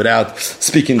weiter without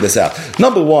speaking this out.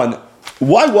 Number one,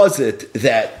 why was it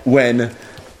that when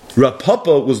Rav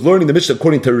Papa was learning the Mishnah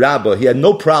according to Rabbah, he had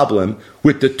no problem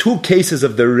with the two cases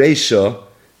of the Reisha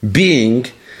being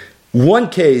one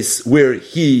case where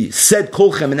he said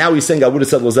Kolchem and now he's saying I would have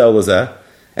said Lazel Lazeh,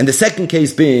 and the second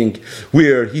case being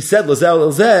where he said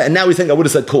Lazel Lazeh and now he's saying I would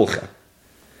have said Kolchem.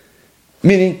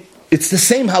 Meaning, it's the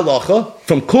same halacha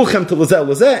from kolchem to lazel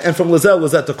lazeh and from lazel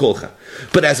lazeh to kolchem.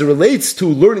 But as it relates to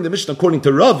learning the Mishnah according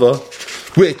to Rava,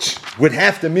 which would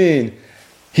have to mean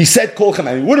he said kolchem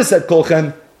and he would have said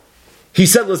kolchem, he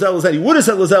said lazel lazeh, he would have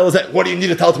said lazel lazeh. What do you need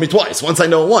to tell it to me twice? Once I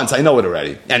know it once, I know it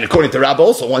already. And according to Rava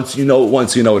also, once you know it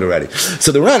once, you know it already.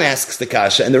 So the Ran asks the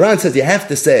kasha, and the Ran says you have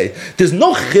to say, there's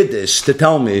no chiddush to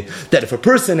tell me that if a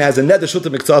person has a neder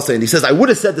shutta miktsasa and he says, I would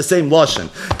have said the same lashon,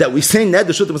 that we say neder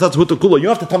shutta miktsasa huta kula, you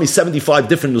don't have to tell me 75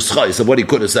 different nuschais of what he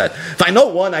could have said. If I know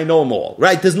one, I know them all,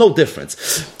 right? There's no difference.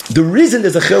 The reason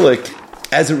there's a chilik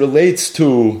as it relates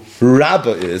to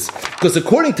Rabbah is, because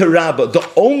according to Rabbah, the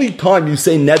only time you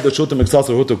say neder shutta miksasa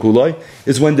huta kulai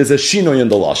is when there's a shinoy in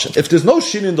the lashon. If there's no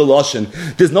shinoy in the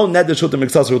lashon, there's no neder shutta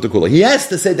miksasa huta kulai. He has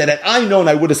to say that had I known,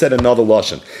 I would have said another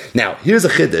lashon. Now, here's a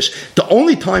chiddush. The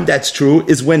only time that's true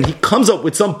is when he comes up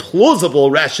with some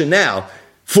plausible rationale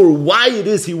for why it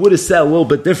is he would have said a little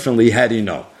bit differently had he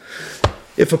known.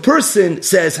 If a person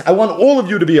says, I want all of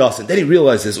you to be awesome, then he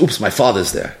realizes, oops, my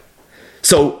father's there.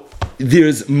 So,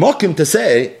 there's mokim to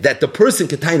say that the person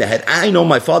Kataina had, I know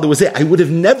my father was there, I would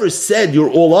have never said you're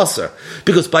all usher.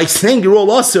 Because by saying you're all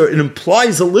usher, it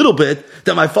implies a little bit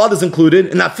that my father's included,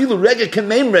 and I feel a rega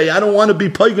kememre, I don't want to be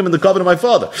paigim in the covenant of my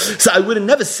father. So I would have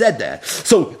never said that.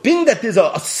 So being that there's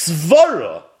a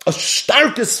svara, a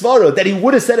starkest svara, that he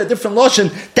would have said a different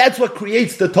lashon, that's what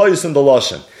creates the toyus in the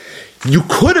lashon. You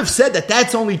could have said that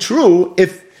that's only true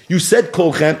if you said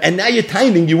kolchem, and now you're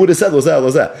timing, you would have said lazel,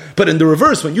 lazel. But in the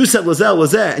reverse, when you said lazel,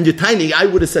 lazel, and you're timing, I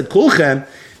would have said kolchem,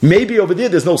 maybe over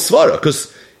there's no svara,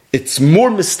 because it's more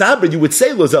mistaber, you would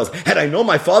say lazel. Had I known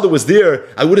my father was there,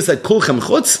 I would have said kolchem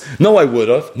chutz. No, I would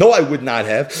have. No, I would not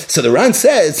have. So the Ran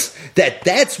says that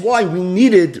that's why we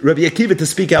needed Rabbi Akiva to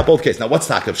speak out both cases. Now, what's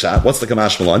Takav Shah? What's the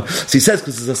Kamash Malon? So he says,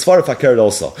 because it's a svara fakert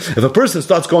also. If a person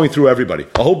starts going through everybody,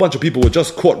 a whole bunch of people were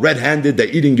just caught red-handed, they're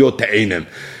eating your te'enim,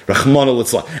 Rahman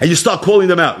al-Islam, and you start calling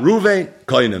them out, Ruvain,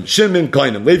 Kainim, Shimon,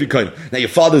 Kainim, Levi, Kainim. Now your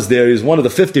father's there, he's one of the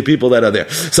 50 people that are there.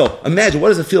 So imagine, what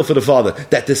does it feel for the father?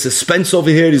 That the suspense over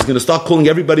here, he's going to start calling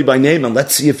everybody by name, and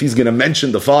let's see if he's going to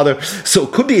mention the father. So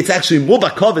it could be, it's actually more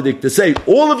bakavidik to say,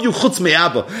 all of you chutz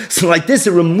me'abba. So like this,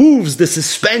 it removes the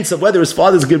suspense of whether his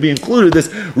father's going to be included in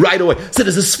this right away. So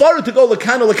there's a svara to go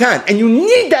lakan or lakan, and you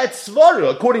need that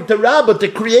svara, according to Rabbah, to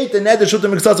create the neder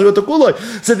shutta miksasa huta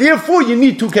kulai. So therefore, you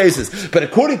need two cases. But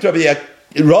according to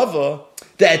Rava,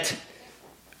 that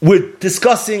we're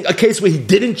discussing a case where he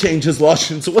didn't change his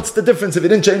lashon. So what's the difference if he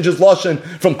didn't change his lashon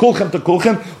from kulchem to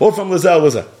kulchem or from lazel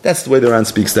lazel? That's the way the Ran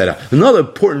speaks that out. Another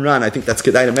important Ran, I think that's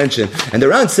Kedai to mention, and the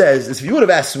Ran says, if you would have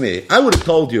asked me, I would have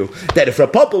told you that if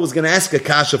Rav Papa was going to ask a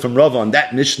kasha from Rava on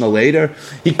that Mishnah later,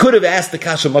 he could have asked the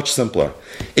kasha much simpler.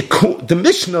 The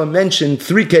Mishnah mentioned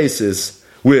three cases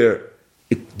where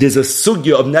there's a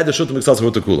sugya of neder shutta miksasa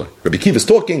huta kulai. Rabbi Akiva is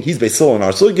talking, he's Beisil in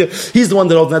our sugya, he's the one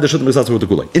that holds neder shutta miksasa huta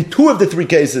kulai. In two of the three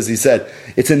cases, he said,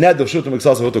 it's a neder shutta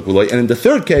miksasa huta kulai, and in the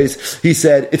third case, he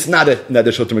said, it's not a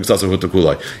neder shutta miksasa huta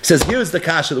kulai. He says, here's the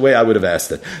kasha the way I would have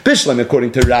asked it. Bishlam,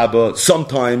 according to Rabbah,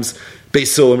 sometimes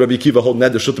Beisil and Rabbi Akiva hold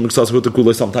neder shutta miksasa huta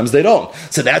kulai, sometimes they don't.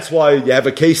 So that's why you have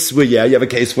a case where yeah, you have a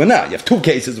case where not. You have two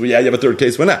cases where yeah, you have a third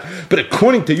case where not. But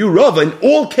according to you, Rava, in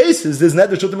all cases, there's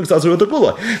neder shutta miksasa huta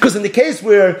kulai. Because in the case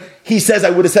where he says, I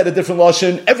would have said a different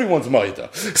lashon, everyone's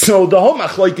ma'ida. So the whole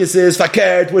machlokes is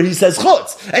fakert, where he says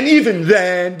chutz. And even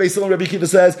then, Beisil and Rabbi Akiva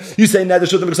says, you say neder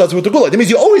shutta miksasa huta kulai. That means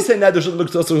you always say neder shutta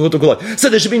miksasa huta kulai. So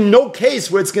there should be no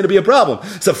case where it's going to be a problem.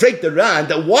 So freak the Ran,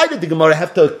 that why did the Gemara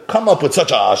have to come up with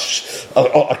such a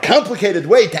complicated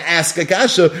way to ask a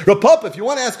kasha? Rav Papa, if you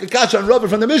want to ask a kasha on Rava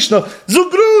from the Mishnah,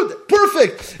 Zugrud,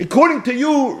 perfect. According to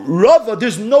you, Rava,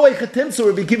 there's no echatim, so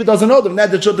Rabbi Akiva doesn't know them.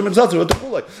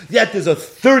 Yet there's a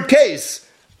third case,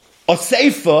 a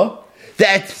seifa,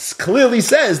 that clearly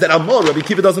says that Amor, Rabbi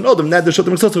Akiva doesn't know them. And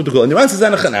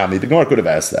the Gemara could have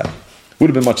asked that. Would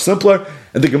have been much simpler,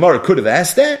 and the Gemara could have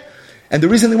asked that. And the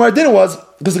reason the Gemara didn't was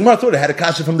because the Gemara thought it had a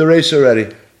kasha from the Reisha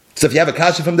already. So if you have a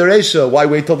kasha from the Reisha, why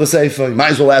wait till the Seifa? You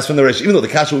might as well ask from the Reisha, even though the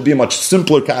kasha would be a much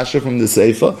simpler kasha from the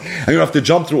Seifa. And you don't have to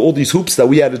jump through all these hoops that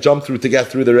we had to jump through to get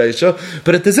through the Reisha.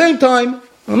 But at the same time,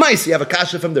 nice, you have a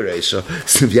kasha from the Reisha.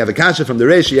 So if you have a kasha from the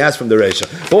Reisha, you ask from the Reisha.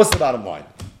 But what's the bottom line?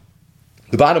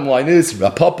 The bottom line is,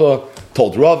 Rav Papa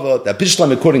told Rava that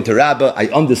Bishlam, according to Rabbah, I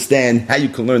understand how you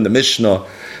can learn the Mishnah,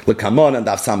 L'Kamon and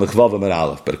Daf Samech Vav and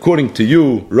Aleph. But according to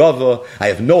you, Rava, I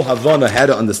have no Havana how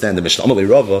to understand the Mishnah. Amalei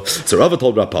Rava. So Rava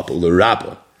told Rav Papa,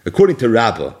 L'Rabbah, according to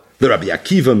Rabbah, the Rabbi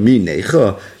Akiva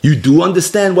minecha, you do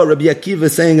understand what Rabbi Akiva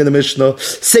is saying in the Mishnah.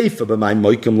 Seifa b'may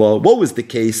moikim law. What was the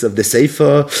case of the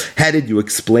Seifa? How did you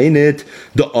explain it?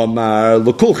 The Omar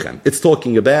L'Kulchem. It's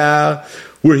talking about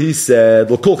where he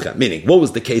said L'Kulchem, meaning what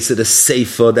was the case of the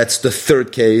Seifa? That's the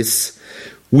third case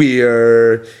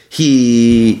where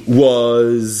he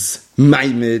was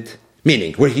maimed,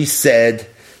 meaning where he said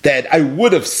that I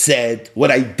would have said what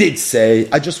I did say,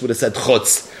 I just would have said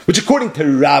chutz, which according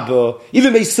to Rabbah,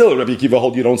 even Meisil, Rabbi Akiva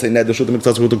hold you don't say neder shutim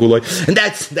mitzvah kuloi, and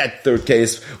that's that third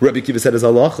case Rabbi Akiva said as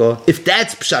halacha. If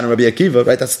that's pshat and Rabbi Akiva,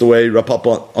 right, that's the way Rav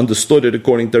Papa understood it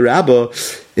according to Rabbah.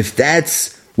 If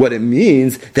that's what it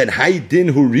means, then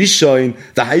haydin hu rishoin,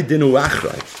 the haydin hu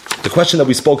achrei. The question that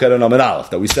we spoke at on Amud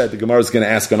Aleph, that we said the Gemara is going to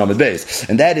ask on Amud Beis,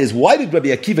 and that is, why did Rabbi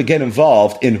Akiva get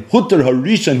involved in Hutter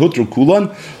Harisha and Hutter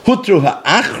Kulan, Hutter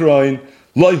Ha'achroin,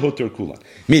 Loi Hutter Kulan?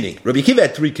 Meaning, Rabbi Akiva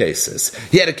had three cases.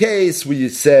 He had a case where you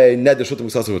say Neder Shutim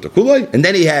Mitzvah Hutter Kuloi, and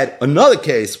then he had another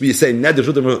case where you say Neder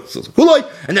Shutim Mitzvah Kuloi,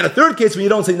 and then a third case where you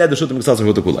don't say Neder Shutim Mitzvah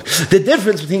Hutter Kuloi. The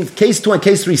difference between case 2 and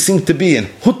case 3 seems to be in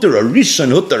Hutter Harisha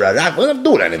and Hutter Ha'achroin. We're not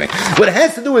doing anything. What it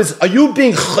has to do is, are you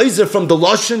being chayzer from the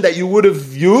lashon that you would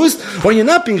have used, or you're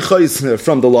not being chayzer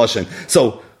from the lashon?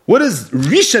 So, what does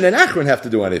Rishon and Achron have to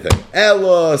do anything?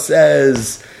 Ella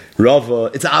says Rava,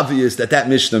 it's obvious that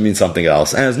Mishnah means something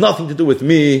else, and it has nothing to do with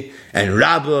me and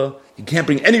Rabbah. You can't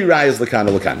bring any rayas l'kan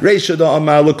or l'kan. Reisha da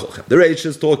amar l'kulchem. The Reisha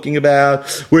is talking about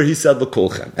where he said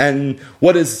l'kulchem. And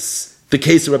what is the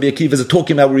case of Rabbi Akiva? Is it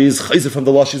talking about where he is chayzer from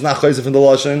the lashon, he's not chayzer from the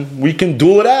lashon? We can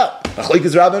duel it out.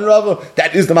 Machlokes Rabbah and Rava.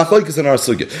 That is the machlokes in our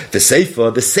sugya. The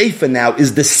Seifa now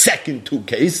is the second two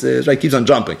cases. Right, keeps on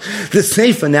jumping. The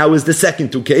Seifa now is the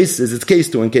second two cases. It's case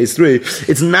 2 and case 3.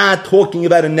 It's not talking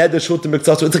about a neder shutim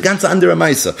mitzvah. It's a ganze andere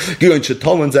ma'isa.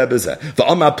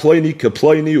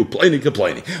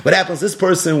 What happens? This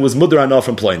person was mudar hana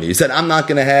from Pliny. He said, I'm not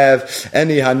going to have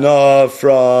any hana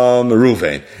from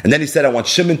Ruvain. And then he said, I want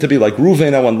Shimon to be like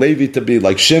Ruvain. I want Levi to be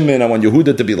like Shimon. I want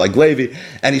Yehuda to be like Levi.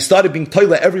 And he started being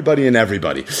toila everybody and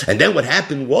everybody. And then what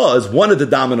happened was, one of the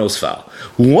dominoes fell.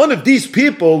 One of these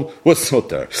people was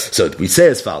Hutter. So we say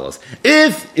as follows: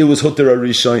 if it was Hutter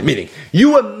Arishon, meaning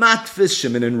you were matfis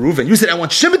Shimon and Ruvain, you said, I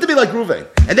want Shimon to be like Ruvain,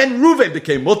 and then Ruvain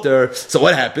became Hutter. So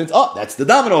what happens? Oh, that's the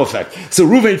domino effect. So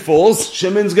Ruvain falls,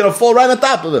 Shimon's going to fall right on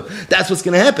top of him. That's what's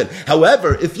going to happen.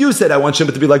 However, if you said, I want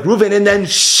Shimon to be like Ruvain, and then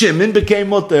Shimon became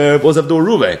Hutter, what was Abdul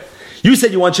Ruvain? You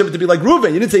said you want Shimon to be like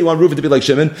Reuven. You didn't say you want Reuven to be like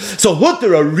Shimon. So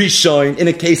Hutter a Rishon in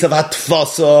a case of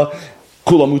Hatfasa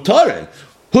Kula Mutarin.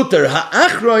 Hutter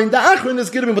ha'achroin, the achroin is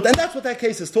given, but and that's what that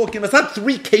case is talking about. It's not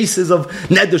 3 cases of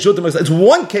neder shutim, it's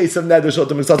 1 case of neder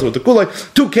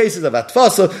shutim, 2 cases of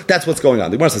atfasa. That's what's going on.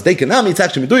 The Gemara says Deikanami, it's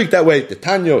actually doing it that way. The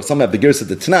Tanya, some have the Gersa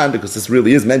the Tanan, because this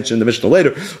really is mentioned in the Mishnah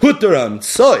later. Hutter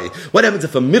soy. What happens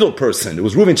if a middle person, it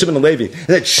was Reuven, Shimon, and Levi, and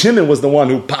that Shimon was the one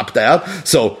who popped out?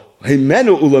 So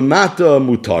Himenu ulamata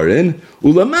mutarin,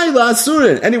 ulamayla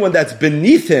asurin. Anyone that's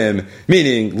beneath him,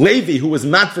 meaning Levi, who was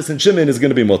matfis and Shimon, is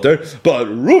going to be mutar, but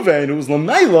Ruvain, who's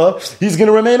lamayla, he's going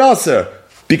to remain aser.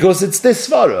 Because it's this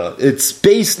svara. It's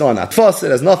based on atfas.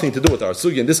 It has nothing to do with our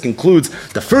sugi. And this concludes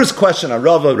the first question on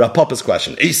Rav Papa's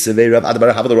question. Rav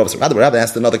Adbar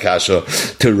asked another kasha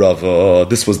to Rav.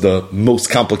 This was the most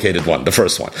complicated one, the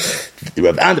first one.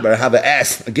 Rav Adbar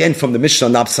asked, again from the Mishnah,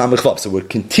 Nab Samech Vav. So we're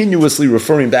continuously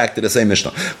referring back to the same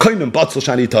Mishnah. Koinim batzol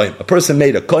shani toim. A person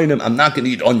made a koinim, I'm not going to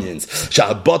eat onions.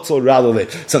 Shah batzol ralale.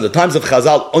 So in the times of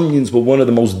Chazal, onions were one of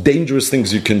the most dangerous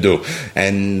things you can do.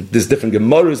 And there's different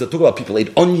Gemaras that talk about people ate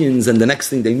onions, and the next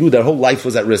thing they knew, their whole life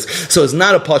was at risk. So it's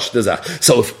not a pashtazah.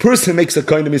 So if a person makes a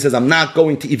koinim, he says, I'm not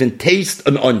going to even taste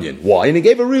an onion. Why? And he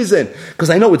gave a reason. Because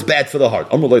I know it's bad for the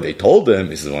heart. They told him,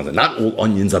 he says, well, not all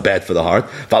onions are bad for the heart.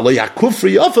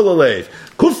 Kufri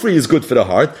is good for the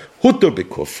heart. Hutur be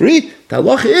kufri. The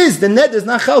halach is, the ned is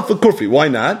not chal for kufri. Why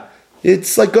not?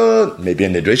 It's like maybe a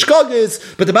nidre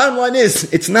shkagis, but the bottom line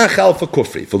is, it's not chal for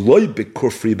kufri. For loy be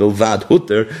kufri belvad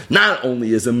hutter, not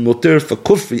only is a mutter for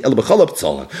kufri, el b'chalab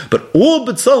tzalim, but all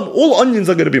b'tzalim, all onions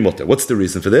are going to be mutter. What's the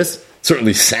reason for this?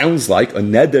 Certainly sounds like a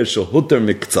neder shel hutter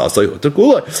miktsasai hutter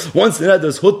kula. Once the neder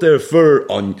is hutter for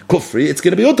on kufri, it's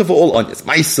going to be hutter for all onions.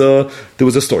 Maisa, there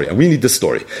was a story, and we need the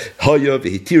story. Haya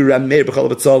v'hitir rameir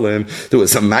b'chalab tzalim. There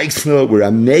was a maisa where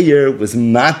a mayor was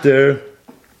matter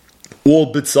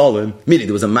all bitzalim, meaning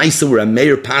there was a maisa where a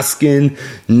mayor paskin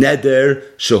neder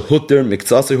shehuter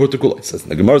miktsasei huter kula. It says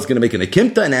the Gemara is going to make an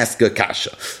akimta and ask a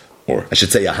kasha, or I should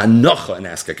say a hanacha and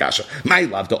ask a kasha. My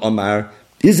love the Omar.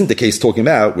 Isn't the case talking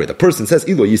about where the person says,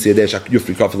 Ilo Yisi Yadesh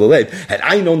Yufri Kafel Alev? Had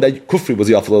I known that Kufri was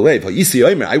Yafel Alev, Yisi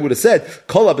Omer, I would have said,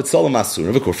 Kala B'Tzalim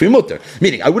Asurim Kufri Mutter.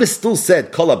 Meaning, I would have still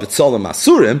said, Kala B'Tzalim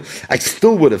Asurim, I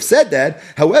still would have said that.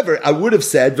 However, I would have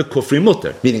said the Kufri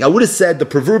Mutter. Meaning, I would have said the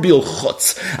proverbial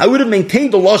chutz. I would have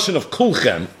maintained the lashon of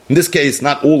Kulchem. In this case,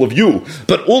 not all of you,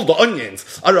 but all the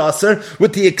onions are aser,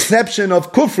 with the exception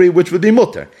of Kufri, which would be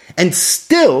Mutter. And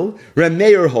still,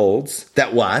 Rameir holds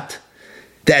that what?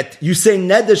 That you say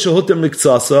neder shehuter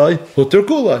miktsasai huter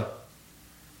kulai.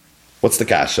 What's the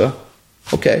kasha?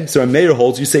 Okay, so a mayor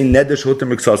holds you say neder shehuter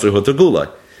miktsasai huter kulai.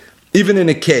 Even in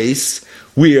a case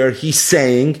where he's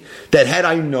saying that had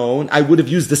I known, I would have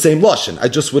used the same lashon. I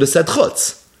just would have said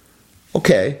chutz.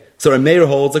 Okay, so a mayor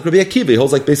holds like Rabbi Akiva, he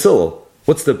holds like Beis Hillel.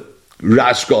 What's the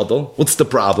Rash Gadol? What's the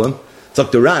problem? It's like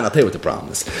the Ran, I'll tell you what the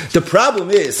problem is. The problem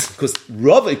is, because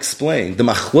Rav explained, the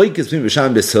machloik is between Rishon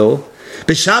and Beis Hillel.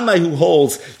 Beis Shammai, who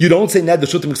holds you don't say neder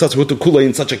shutim miktsasei huter kulai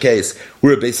in such a case,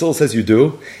 where Beis Hillel says you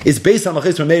do, is based on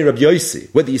Machis Ramei Rabbi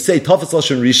Yossi, whether you say Tafas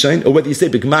Lashon Rishon or whether you say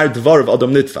B'Gemar Dvar of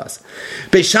Adam Nitfas.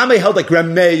 Beis Shammai held like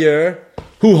Rameir,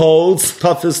 who holds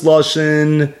Tafas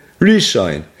Lashon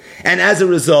Rishon, and as a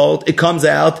result, it comes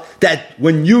out that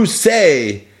when you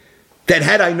say that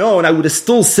had I known, I would have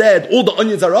still said all the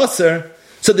onions are aser.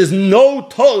 So there's no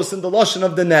toast in the lashon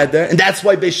of the neder, and that's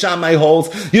why Beis Shammai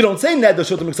holds you don't say neder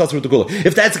shutim miktsasei huter kulai.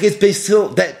 If that's the case, Beis Hillel,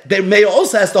 that their mayor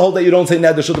also has to hold that you don't say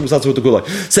neder shutim miktsasei huter kulai.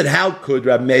 Said, how could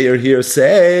Rab Meir here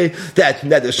say that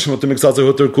neder shutim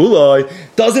miktsasei huter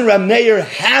kulai? Doesn't Rab Meir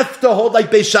have to hold like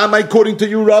Beis Shammai according to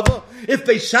you, Rava? If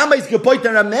Beis Shammai is gepoit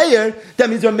and Rab Meir, that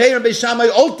means Rab Meir and Beis Shammai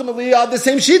ultimately are the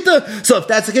same shita. So if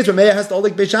that's the case, Rab Meir has to hold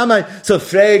like Beis Shammai. So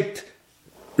fragt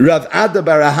Rav Ada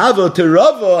Barahava to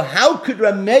Rava, how could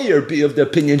Rab Meir be of the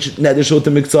opinion neder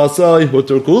shutim miktsasei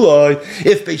huter kulai?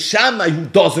 If Beis Shammai, who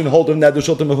doesn't hold him neder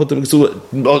shutim miktsasei huter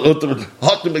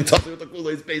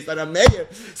kulai, is based on Rab Meir,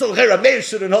 so Rab Meir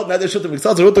shouldn't hold neder shutim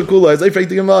miktsasei huter kulai. As I frag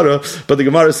the Gemara, but the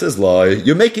Gemara says, "Lie,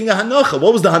 you're making a hanacha."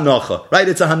 What was the hanacha? Right?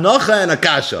 It's a hanacha and a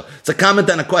kasha. It's a comment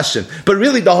and a question. But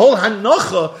really, the whole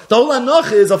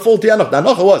hanacha is a faulty hanacha. The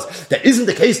hanacha was that isn't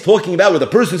the case talking about where the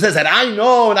person says that I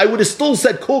know and I would have still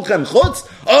said kulchem chutz.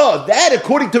 Oh, that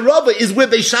according to Rava is where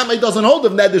Beis Shammai doesn't hold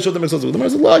of neder shutim miktsasei. The Gemara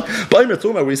said, "Lie."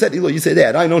 But where he said, "Ilo, you say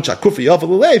that I know chakufri yafel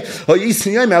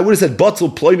alev." I would have said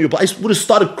batzel ployni. I would have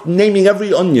started naming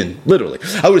every onion literally.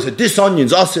 I would have said this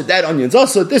onion's also, that onion's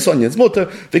also, this onion's mutter,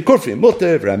 v'kurfi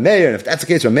mutter, v'rameir. And if that's the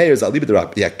case, Rameir is alibi the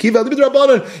Rabbi Akiva, alibi the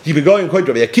Rabbanan. He could be going according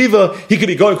to Rabbi Akiva. He could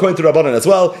be going according to Rabbanan as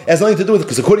well. It has nothing to do with it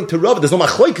because according to Rav, there's no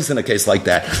machloikis in a case like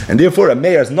that, and therefore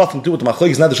Rameir has nothing to do with the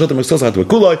machloikis. Not the shutim miktsasei huter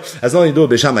kulai has nothing to do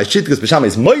with Beis Shammai shit because Beis Shammai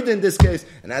is moed in this case,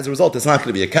 and as a result, it's not going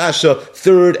to be a kasha.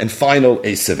 Third and final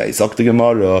Eisavei. Zok the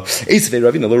Gemara. Eisavei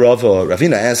Ravina l'Rava.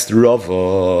 Ravina asked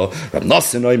Rava. Rav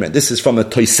Nosson Oimer. This is from a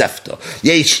Tosefta.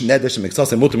 Yesh neder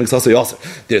shemiktsasei mutter miktsasei aser.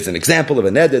 There's an example of a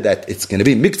neder that it's going to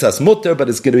be miktsas mutter, but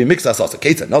it's going to be miktsas aser.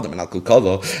 Keitza another man al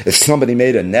kulkala. If somebody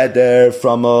made a neder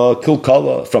from a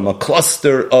kulkala, from a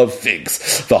cluster of figs,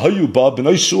 v'hayu ba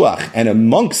b'noi shuach, and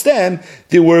amongst them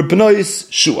there were b'noi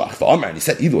shuach. V'amar, and he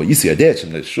said, "Ido yisi adeh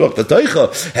shem shuach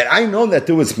v'toicha." Had I known that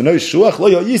there was b'noi shuach, lo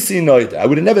yisi noida, I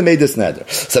would have never made this neder.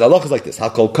 So the halach is like this: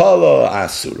 hakolkala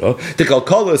asura, the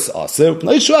kolkala is aser,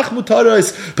 b'noi shuach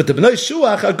mutaros, but the b'noi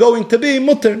shuach are going to be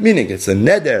mutter, meaning it's a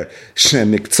neder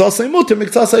shem miktsasei mutter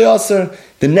miktsasei aser.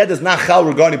 The neder is not chal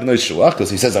regarding b'noi shuach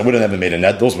because he says I would have never made a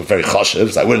neder. Those were very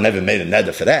chashiv, so I would have never made a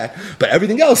neder for that. But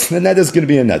everything else, the neder is going to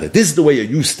be a neder. This is the way it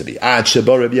used to be. Ad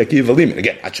sheba Rabbi Akiva limin.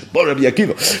 Again, ad sheba Rabbi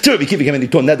Akiva. To Rabbi Akiva came and he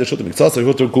told neder shutim miktsasei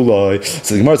huter kulai.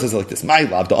 So the Gemara says like this: My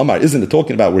love, the Amar isn't it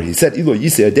talking about where he said Ilo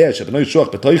yisei adeh shebnoi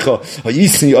shuach b'toicha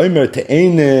hayisni omer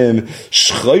te'enim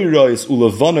shchayros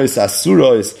ulavanos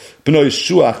asuros b'noi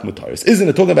shuach mutaris. Isn't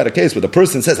it talking about a case where the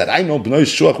person says that I know b'noi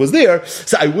shuach was there,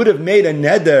 so I would have made a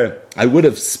neder. I would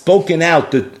have spoken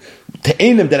out the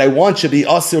te'enim that I want should be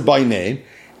aser by name,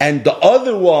 and the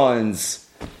other ones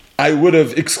I would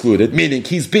have excluded, meaning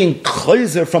he's being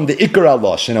chayzer from the Ikar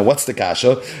HaLashon. And what's the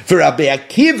kasha? For Rabbi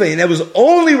Akiva, and it was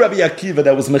only Rabbi Akiva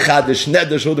that was mechadish,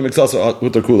 neder, shodim, exasa,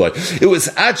 hutar kulai. It was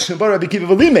ad shembar Rabbi Akiva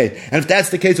v'limei. And if that's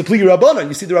the case of Pligi Rabbanan,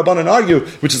 you see the Rabbanan argue,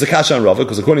 which is a kasha on Rava,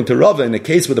 because according to Rava, in a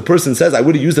case where the person says, I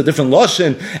would have used a different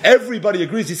Lashon, everybody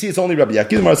agrees, you see, it's only Rabbi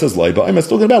Akiva. Mar says, Lai, but I'm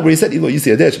talking about where he said, Ilo,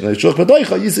 Yisi Adesh, and I shoch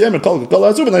medoicha, Yisi Emer, Kol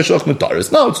Azur, and I shoch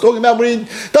metaris. No, it's talking about where he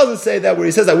doesn't say that, where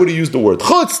he says, I would have used the word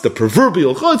chutz, the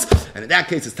proverbial chutz, and in that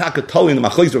case, it's taka toli in the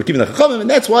machlokes Rabbi Akiva and the Chachamim, and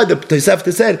that's why the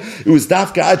Tosefta said it was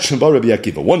dafka ad shembar Rabbi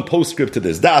Akiva. One postscript to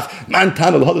this daf, man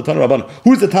tana l'hada tana Rabbanan.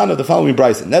 Who's the tana of the following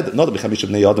brayso? Not the b'chamish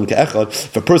b'nei adam ke'echad.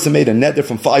 If a person made a neder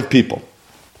from 5 people,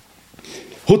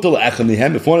 hutal echad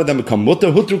mehem. If one of them become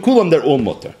mutter, hutar kulam, they're all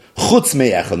mutter. Chutz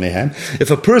me echad mehem.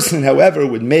 If a person, however,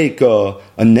 would make a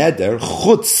neder,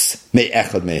 chutz me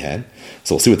echad mehem.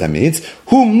 So we'll see what that means.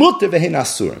 Who mutter ve'hen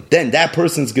asur. Then that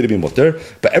person's going to be mutter,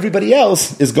 but everybody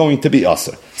else is going to be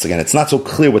asur. So again, it's not so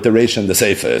clear what the reisha and the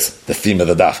seifa is, the theme of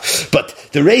the daf. But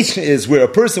the reisha is where a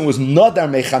person was nadar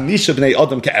mechamisha b'nei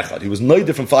adam ke'echad. He was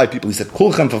noider from 5 people. He said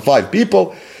kulchem for 5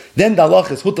 people. Then the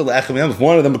halach is hutar le'echem. If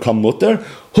one of them become mutter,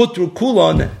 hutru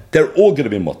kulon, they're all going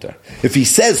to be mutter. If he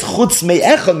says chutz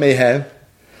me'echad mehem,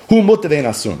 who mutter ve'hen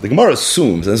asur. The Gemara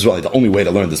assumes, and this is really the only way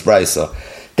to learn this brayso,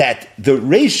 that the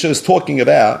reisha is talking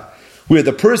about where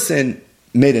the person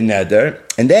made a neder,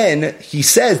 and then he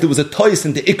says there was a tois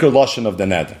in the ikar lashon of the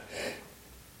neder.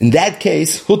 In that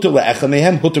case, hutar le'echem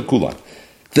mehem, hutar kulon.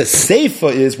 The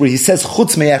seifa is where he says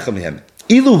chutz me'echem mehem.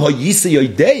 Ilu ha'yisa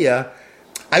yodeya,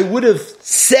 I would have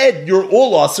said you're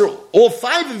all aser, all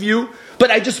 5 of you,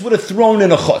 but I just would have thrown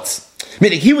in a chutz.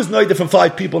 Meaning he was noider from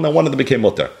 5 people, and then one of them became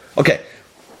mutter. Okay,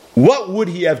 what would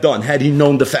he have done had he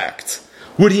known the facts?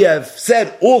 Would he have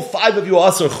said, all 5 of you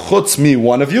aser chutz me,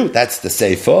 1 of you? That's the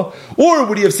seifa. Or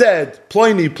would he have said,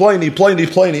 ploini,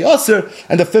 aser,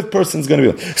 and the 5th person's going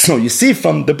to be. So you see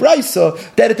from the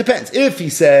brayso that it depends. If he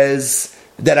says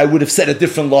that I would have said a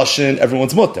different lashon,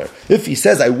 everyone's mutter. If he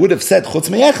says I would have said chutz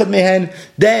me'echad mehen,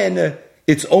 then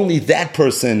it's only that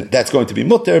person that's going to be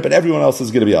mutter, but everyone else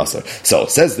is going to be aser. So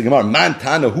says the Gemara, man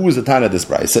tana, who is the tana of this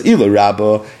brayso? So ila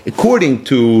Rabba, according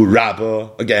to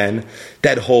Rabba, again,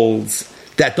 that holds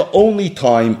that the only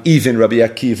time even Rabbi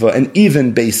Akiva and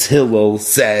even Beis Hillel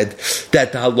said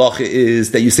that the halacha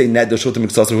is that you say neder shotim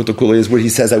miksasar hutar kulei is where he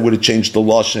says I would have changed the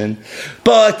lashon.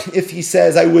 But if he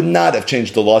says I would not have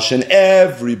changed the lashon,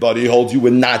 everybody holds you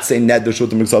would not say neder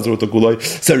shotim miksasar hutar kulei.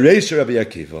 So reisha Rabbi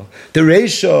Akiva. The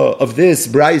reisha of this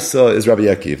brayso is Rabbi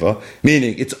Akiva,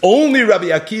 meaning it's only Rabbi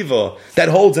Akiva that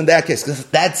holds in that case, because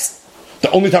that's the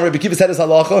only time Rabbi Akiva said his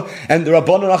halacha, and the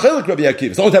Rabbanan achelik Rabbi Akiva.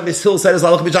 It's the only time Beis Hillel said his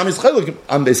halacha, Bijam is chelik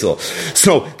on Beis Hillel.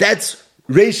 So that's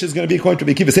Reish is going to be according to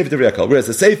Rabbi Akiva, Sefer Devrei. Whereas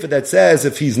the Sefer that says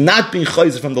if he's not being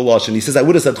chayzer from the lashon, he says I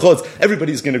would have said chutz,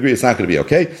 everybody's going to agree it's not going to be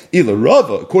okay. Ila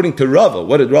Rava, according to Rava,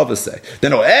 what did Rava say?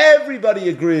 Then everybody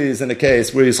agrees in the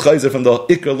case where he's chayzer from the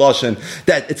ikar lashon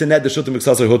that it's a neder shotim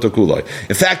miksasar hutar kulai.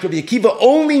 In fact, Rabbi Akiva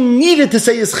only needed to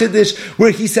say his chiddush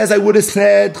where he says I would have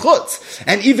said chutz,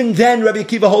 and even then Rabbi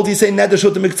Akiva holds he say neder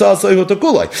shotim miksasar hutar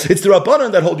kulai. It's the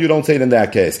Rabbanan that hold you don't say it in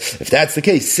that case. If that's the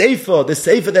case, the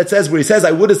Sefer that says where he says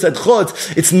I would have said chutz,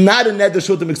 it's not a neder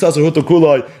shotim miksasar hutar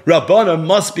kulai. Rabbanan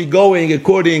must be going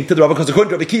according to the Rabbanan, because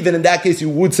according to Rabbi Akiva, in that case you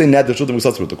would say neder shotim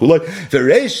miksasar hutar kulai. The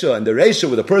reisha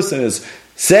where the person is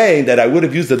saying that I would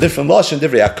have used a different lashon,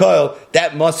 divrei hakol,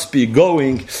 that must be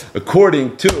going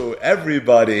according to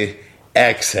everybody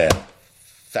except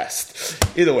fast.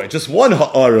 Either way, just one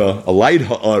ha'ara, a light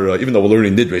ha'ara, even though we're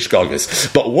learning Nidrei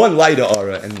Shkagas, but one light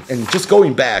ha'ara, and just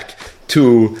going back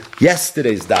to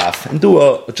yesterday's daf, and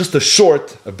do just a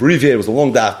short, abbreviated, it was a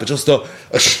long daf, but just a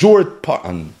short part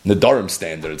on Nadarim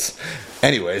standards.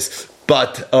 Anyways,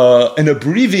 but an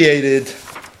abbreviated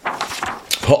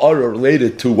ha'ara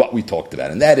related to what we talked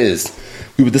about, and that is,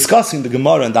 we were discussing the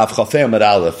Gemara and Daf Chafei Amar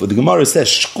Aleph, where the Gemara says,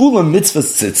 Shkula mitzvah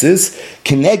tzitzis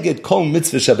keneged kol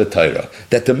mitzvah shabbatayra.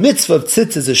 That the mitzvah of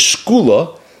tzitzis is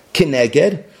shkula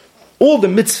keneged all the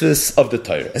mitzvahs of the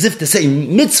Torah. As if to say,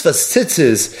 mitzvah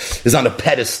tzitzis is on a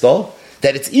pedestal,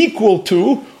 that it's equal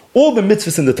to all the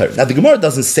mitzvahs in the Torah. Now the Gemara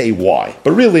doesn't say why,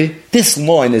 but really, this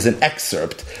line is an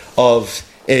excerpt of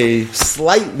a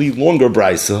slightly longer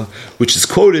brayso, which is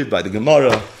quoted by the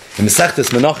Gemara in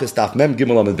Masechtas Menachos Daf Mem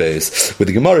Gimel Amud Beis, where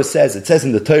the Gemara says, it says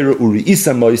in the Torah, Uri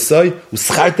Isa Moisai,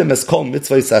 Uschartem es kol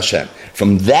mitzvahs Hashem.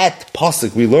 From that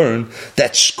pasuk we learn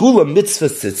that Shkula mitzvah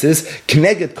tzitzis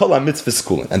kneged kol ha-mitzvah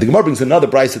Shkula. And the Gemara brings another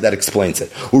brayso that explains it.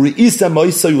 Uri Isa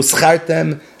Moisai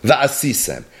Uschartem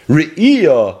va'asisem.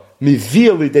 Re'iyah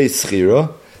miviyah lidei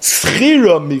schira,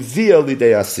 schira miviyah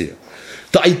lidei asir.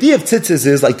 The idea of tzitzis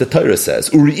is, like the Torah says,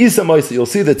 Uri'isa Moisa, you'll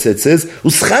see the tzitzis,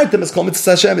 Uschartem es kol mitzvahs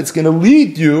Hashem, it's going to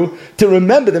lead you to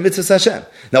remember the mitzvahs Hashem.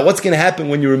 Now what's going to happen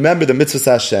when you remember the mitzvahs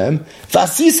Hashem?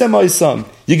 Vasisa Moisam,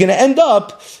 you're going to end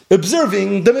up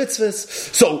observing the mitzvahs.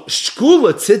 So,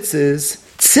 shkula tzitzis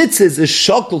is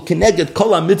shakul keneged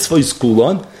kol ha-mitzvah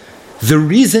yiskulan. The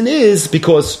reason is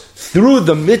because through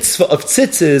the mitzvah of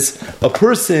tzitzis, a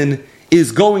person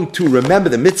is going to remember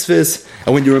the mitzvahs,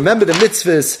 and when you remember the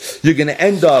mitzvahs, you're going to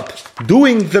end up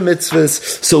doing the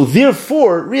mitzvahs. So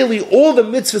therefore, really, all the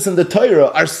mitzvahs in the Torah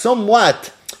are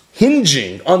somewhat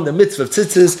hinging on the mitzvah of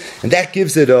tzitzis, and that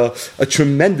gives it a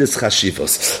tremendous chashivos.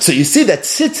 So you see that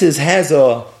tzitzis has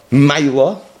a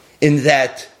maila, in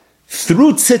that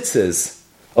through tzitzis,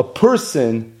 a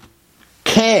person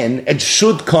can and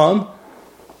should come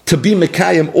to be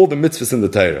mekayim all the mitzvahs in the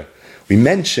Torah. We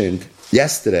mentioned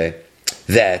yesterday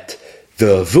that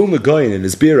the Vilna Gaon in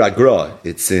his Bir Agra,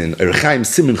 it's in Erchaim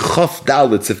Simin Chof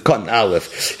Dalet Tzivkot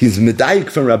Aleph, he's medayik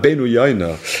from Rabbeinu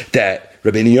Yoina, that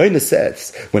Rabbeinu Yoina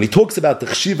says, when he talks about the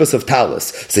chshivas of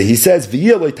talis, so he says,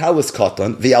 V'yeloi talis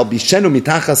katan, v'yal bishenu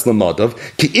mitachas l'madav,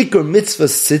 ki ikar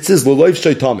mitzvahs tzitzis l'loiv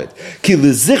shaitamid, ki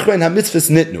l'zichrein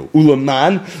ha-mitzvahs nitnu,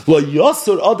 u'laman, lo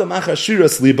yosur adam achar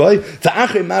shiras libay,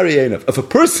 v'achar marienav. If a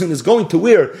person is going to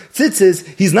wear tzitzis,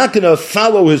 he's not going to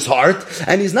follow his heart,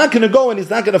 and he's not going to go and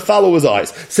he's not going to follow his eyes.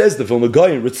 Says the Vilna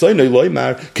Gaon, Ritzoynoi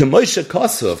loymar, k'moisha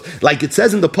kasav, like it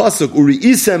says in the pasuk,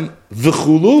 uri'isem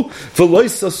v'chulu,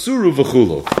 v'lois asuru v'chulu.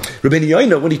 Rabbeinu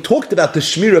Yoina, when he talked about the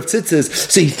shmir of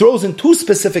tzitzis, so he throws in two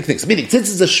specific things. Meaning,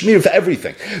 tzitzis is a shmir for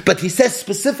everything. But he says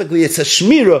specifically, it's a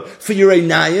shmira for your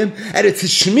einayim, and it's a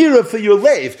shmira for your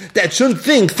leiv, that shouldn't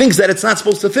think, thinks that it's not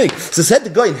supposed to think. So said the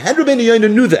guy, had Rabbeinu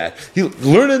Yoina knew that, he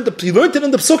learned it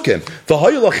in the psukim.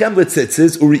 V'hoyu lachem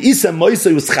l'tzitzis, uri'isa moisa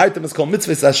yuschartem es kol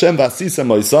mitzvahs Hashem v'asisa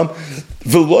moisam,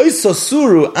 v'lois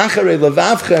asuru acharei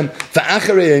levavchem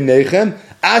v'acharei einechem,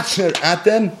 Acher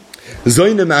atem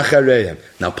zoinem achareim.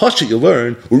 Now, Pasha, you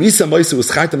learn Urisa Moisa was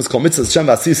Chartam is called Mitzvah Hashem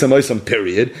Vasisa Moisam,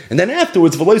 period, and then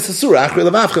afterwards V'lois Asura Achrei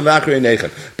Levavchem V'achrei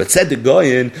Nechem. But said the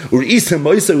Goyin Urisa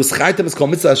Moisa was Chartam is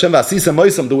called Mitzvah Hashem Vasisa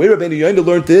Moisam. The way Rabbeinu Yoina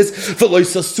learned this,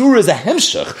 V'lois Asura is a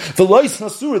hemshach. V'lois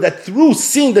Asura, that through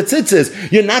seeing the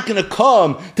tzitzis, you're not going to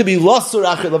come to be Losur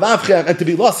Achrei Levavchem and to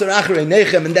be Losur Achrei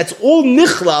Nechem, and that's all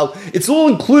nichlal. It's all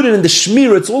included in the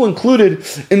shmir. It's all included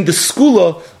in the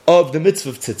skula of the mitzvah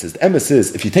of tzitzis. The emes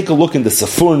is, if you take a look in the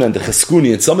Safurna and the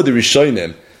Cheskuni and some of the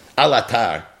Rishonim,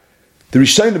 Alatar, the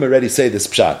Rishonim already say this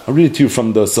pshat. I'll read it to you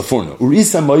from the Safurna.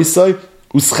 Urisa moisoi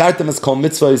uschartem es kol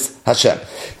mitzvahs Hashem.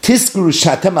 Tiskuru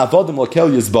shatem avodim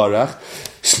lakel yizbarach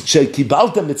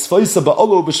shekibaltem mitzvahs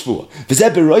ba'olo b'shvua.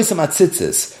 V'zeh beroisam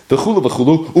atzitzis v'chulu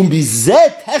v'chulu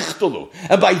u'mbizeh techtulu.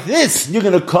 And by this, you're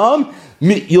going to come,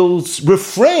 you'll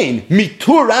refrain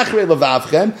mitur achrei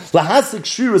levavchem lahasik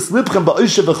shviras libchem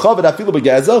ba'oshe v'chaved afilu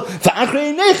b'gezel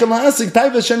v'achrei nechem lahasik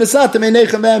taiva shenesatem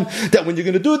einechem em. That when you're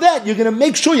going to do that, you're going to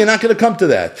make sure you're not going to come to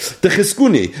that. The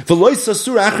Cheskuni v'lois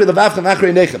asur achrei levavchem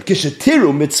achrei nechem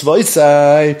kishetiru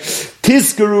mitzvoisai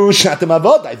tizkaru shatem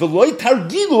avodai v'loi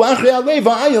targilu achrei alei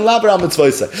v'ayin labra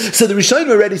mitzvoisai. So the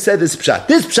Rishonim already said this pshat.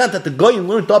 This pshat that the Goyin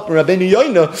learned up in Rabbeinu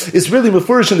Yoina is really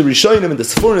referred in the Rishonim and the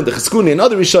Sfur and the Cheskuni and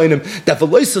other Rishonim, that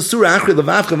v'lois asura achrei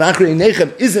levavchem achrei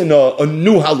nechem isn't a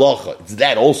new halacha. It's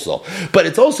that also, but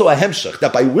it's also a hemshach,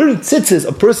 that by wearing tzitzis,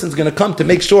 a person's going to come to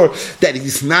make sure that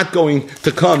he's not going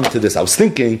to come to this. I was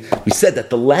thinking, we said that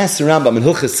the last Rambam in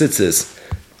Hilchos Tzitzis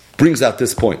brings out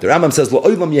this point. The Rambam says,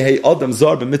 "Lo'olam yehei adam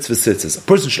zar b'mitzvah tzitzis." A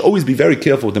person should always be very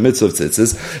careful with the mitzvah of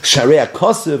tzitzis. Sharei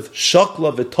kosev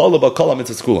shakla v'tola b'kol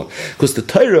mitzvah skula, because the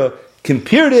Torah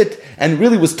compared it and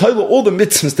really was tola all the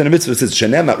mitzvahs to the mitzvah of tzitzis.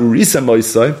 Shenema urisa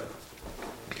moisai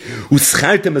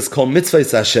uschartem es kol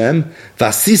mitzvahs Hashem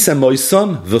vasisa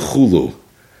moisam v'chulu.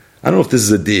 I don't know if this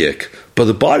is a diak, but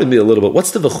it bothered me a little bit.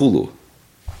 What's the v'chulu?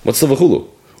 What's the v'chulu?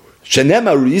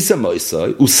 Shenema urisa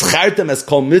moisai uschartem es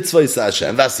kol mitzvahs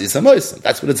Hashem vasisa moisam.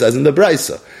 That's what it says in the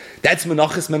Brisa. That's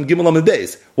Menachos Mem Gimel Amud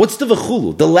Beis. What's the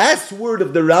v'chulu? The last word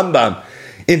of the Rambam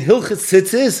in Hilchos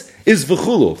Tzitzis is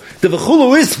v'chulu. The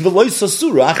v'chulu is v'lois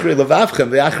asura achrei levavchem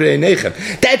v'achrei einechem.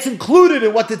 That's included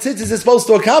in what the tzitzis is supposed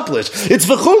to accomplish. It's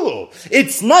v'chulu.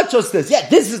 It's not just this. Yeah,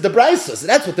 this is the brisa. So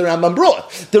that's what the Rambam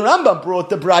brought. The Rambam brought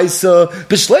the brisa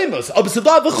b'shleimus.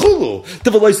 Absudah v'chulu.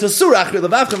 The v'lois asura achrei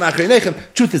levavchem v'achrei einechem.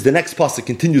 Truth is, the next pasuk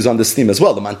continues on this theme as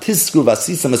well. The mantisku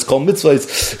v'asisam es kol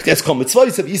mitzvahs. Es kol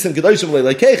mitzvahs of yisam gedoshim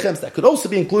le'leikechem. That could also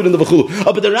be included in the v'chulu.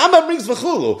 But the Rambam brings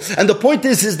v'chulu. And the point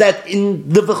is that in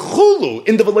the v'chulu,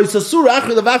 in the v'lois it's a surah,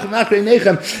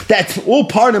 that's all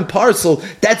part and parcel.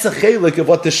 That's a chelik of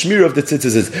what the shmir of the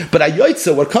tzitzis is. But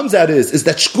ayotza, what comes out is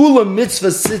that shkula mitzvah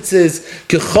tzitzis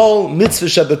kechol mitzvah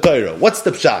shabbatayra. What's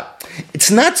the pshat?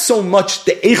 It's not so much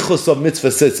the echos of mitzvah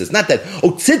tzitzis. Not that,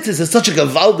 tzitzis is such a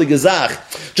gavaldige zach.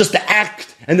 Just the act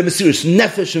and the Mesiras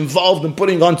Nefesh involved in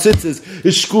putting on tzitzis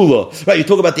is shkula. Right, you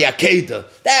talk about the Akedah.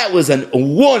 That was a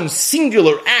one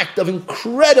singular act of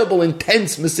incredible,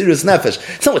 intense Mesiras Nefesh.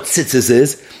 It's not what tzitzis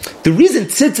is. The reason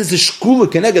tzitzis is shkula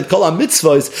keneged kol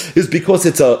ha-mitzvahs is because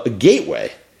it's a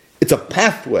gateway. It's a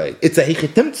pathway. It's a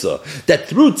hechetimtza. That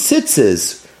through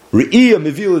tzitzis, Re'iyah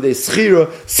mivila de schira,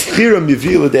 schira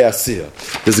mivila de asiyah.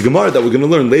 There's a Gemara that we're going to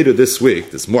learn later this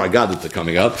week. There's more Agadah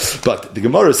coming up. But the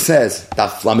Gemara says,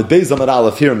 Daf Lamed Beis Amud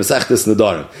Aleph here in Masechtas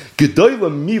Nedarim,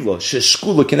 Gedoyla mila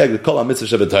sheshkula keneged kol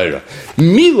ha-mitzvah shebatayra.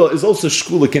 Mila is also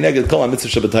shkula keneged kol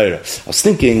ha-mitzvah shebatayra. I was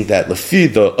thinking that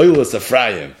Lefi the Oilas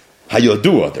Ephraim,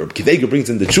 Hayodua, the Reb Kivega brings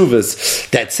in the Chuvas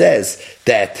that says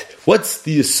that what's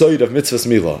the yisoid of mitzvahs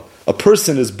mila? A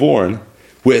person is born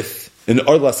with an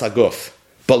arlas haguf.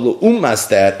 But l'umas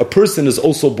that, a person is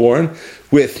also born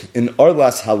with an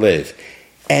arlas halev.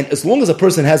 And as long as a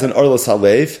person has an arlas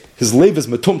halev, his lev is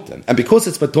metumtim. And because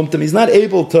it's metumtim, he's not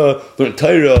able to learn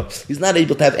Torah, he's not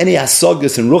able to have any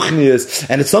asagas and ruchnias,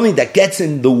 and it's something that gets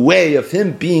in the way of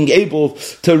him being able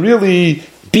to really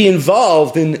be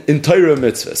involved in Torah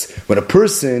mitzvahs. When a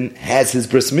person has his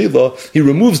bris milah, he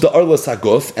removes the arlas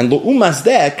haguf, and l'umas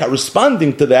that,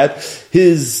 corresponding to that,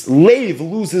 his lave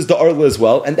loses the arla as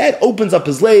well, and that opens up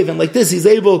his lave, and like this, he's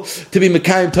able to be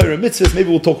mekayim Torah mitzvahs. Maybe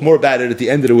we'll talk more about it at the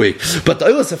end of the week. But the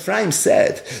Oilas Ephraim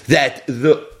said that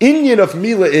the inyan of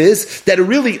milah is that it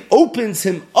really opens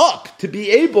him up to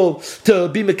be able to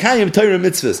be mekayim Torah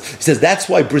mitzvahs. He says that's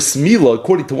why bris milah,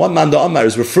 according to one man the Amar,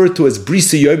 is referred to as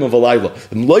brisa yom avalayla.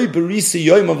 Says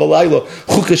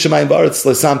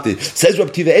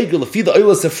Rab Kiva Egel, Lefi the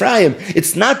Oilas Ephraim,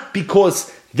 it's not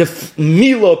because the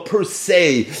milah per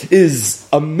se is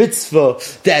a mitzvah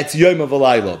that's Yom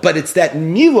Avalayla, but it's that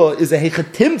milah is a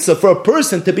hechatimtza for a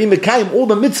person to be mekayim all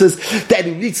the mitzvahs that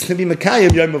he needs to be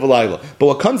mekayim Yom Avalayla. But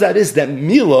what comes out is that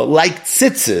milah, like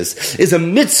tzitzis, is a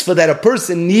mitzvah that a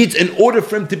person needs in order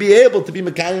for him to be able to be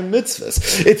mekayim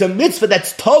mitzvahs. It's a mitzvah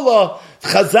that's Tala.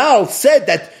 Chazal said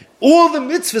that all the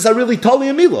mitzvahs are really tali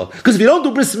and milah. Because if you don't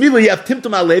do bris milah, you have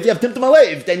timtum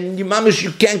alev, then you mamish,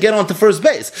 you can't get onto first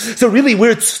base. So really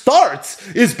where it starts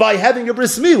is by having a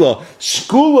bris milah.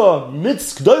 Shkula,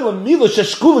 mitzvah, milah,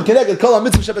 sheshkula, keneged, kol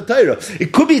ha-mitzvah shebatayra.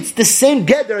 It could be it's the same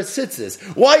gather as tzitzis.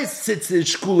 Why is tzitzis,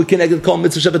 shkula, keneged, kol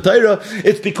ha-mitzvah shebatayra?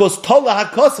 It's because tala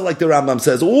hakasa, like the Rambam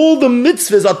says. All the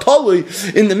mitzvahs are tali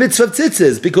in the mitzvah of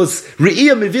tzitzis. Because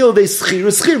re'iyah mivil de schir,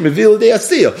 schir mivil de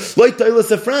asiyah. Like the Oilas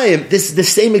Ephraim, this is the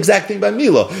same exact thing by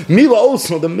Milah. Milah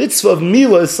also, the mitzvah of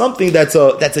Milah is something that's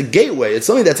a gateway. It's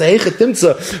something that's a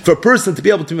hechatimtza for a person to be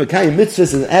able to be mekayim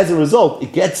mitzvahs, and as a result,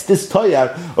 it gets this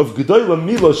toyar of gedoyla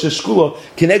Milah sheshkula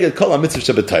keneged kol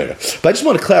ha-mitzvah shebatayra. But I just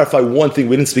want to clarify one thing.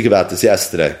 We didn't speak about this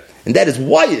yesterday, and that is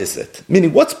why is it?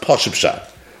 Meaning, what's pashut pshat?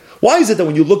 Why is it that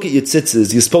when you look at your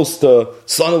tzitzis, you're supposed to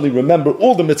suddenly remember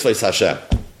all the mitzvahs Hashem?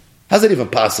 How's that even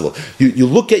possible? You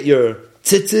look at your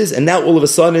tzitzis, and now all of a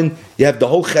sudden you have the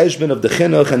whole cheshbon of the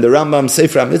chinuch and the Rambam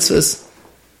Sefer HaMitzvahs.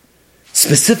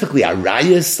 Specifically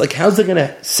Arayas, like how's it going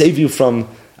to save you from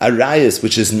Arayas,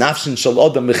 which is nafshin shal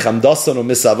adam mechamdasan or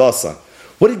misavasan?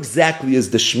 What exactly is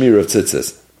the shmir of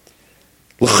tzitzis?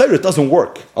 L'chayr, it doesn't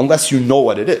work unless you know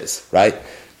what it is, right?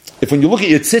 If when you look at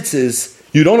your tzitzis,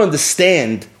 you don't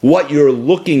understand what you're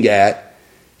looking at,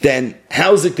 then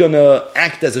how's it going to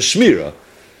act as a shmirah?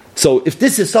 So if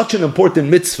this is such an important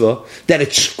mitzvah, that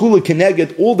it's shkula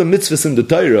keneged all the mitzvahs in the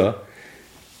Torah,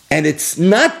 and it's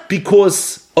not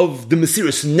because of the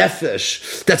Mesiras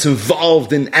Nefesh that's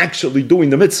involved in actually doing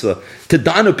the mitzvah, to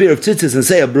don a pair of tzitzis and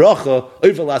say a bracha,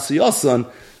 over l'asiyasan,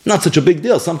 not such a big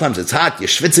deal. Sometimes it's hot, you're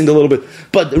schwitzing a little bit,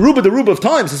 but the ruba of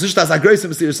times, it's just as agrees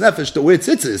in Mesiras Nefesh to wear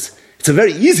tzitzis. It's a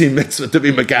very easy mitzvah to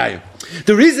be mekayim.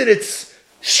 The reason it's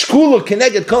shkula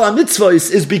keneged kol ha-mitzvah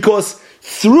is because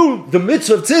through the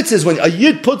mitzvah of tzitzis, when a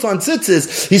yid puts on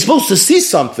tzitzis, he's supposed to see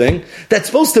something that's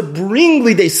supposed to bring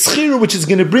lidei schira, which is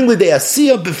going to bring lidei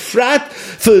asiyah befrat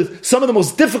for some of the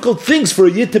most difficult things for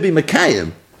a yid to be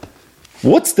mekayim.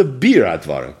 What's the bir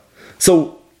advarim?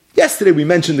 So yesterday we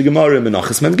mentioned the Gemara in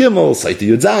Menachos Mem Gimel, Saita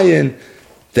Yud Zayin,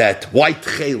 that white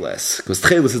tcheles, because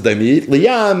tcheles is daimiyit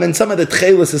liyam, and some of the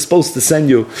tcheles is supposed to send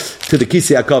you to the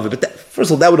Kisei HaKavod. But first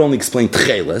of all, that would only explain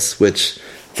tcheles, which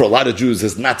for a lot of Jews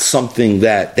is not something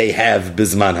that they have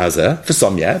bizman hazeh. For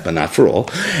some, yeah, but not for all.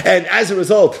 And as a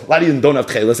result, a lot of you don't have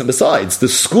tcheles. And besides, the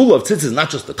school of tzitzis is not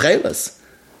just the tcheles.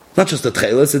 Not just the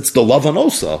tcheles, it's the lavan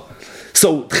also.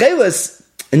 So Tcheles,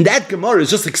 in that Gemara, is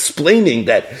just explaining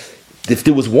that if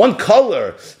there was one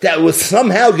color that was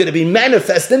somehow going to be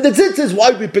manifest in the tzitzis,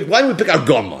 why do we pick our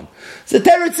Gomon? So the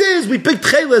teretz is, we picked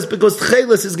Tcheles because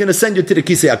Tcheles is going to send you to the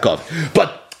Kisei HaKav.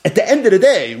 But at the end of the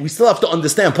day, we still have to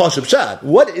understand Pashup Pshat.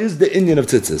 What is the Indian of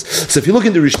tzitzis? So if you look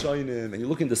in the Rishonim and you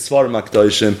look in the Svarim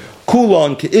HaKadoshim,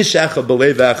 Kulon, Ke'ish Echad,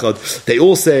 Belev Echad, they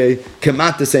all say,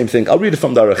 Kemat the same thing. I'll read it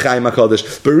from the Arachaim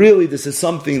HaKadosh, but really this is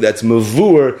something that's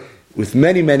mavur with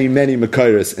many, many, many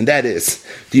Makairos, and that is,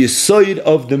 the Yisoid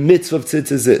of the mitzvah of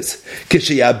tzitzis is,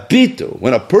 Kishayabitu,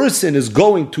 when a person is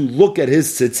going to look at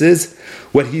his tzitzis,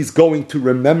 what he's going to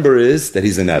remember is that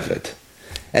he's an Eved,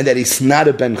 and that he's not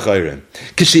a Ben Chayrim.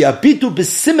 Kishayabitu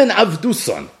b'simen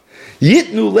avduson,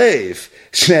 yitnu leiv,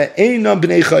 she'einam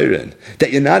b'nei Chayrim,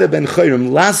 that you're not a Ben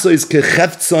Chayrim, laso is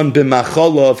kecheftson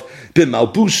b'macholov,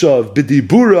 b'malbushav,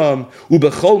 b'diburam,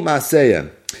 u'b'chol ma'aseyem.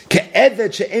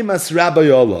 Ke'eved she'emas rabbi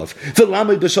Olav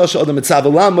v'lamoy b'shosha adam etzav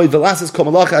v'lamoy v'lasas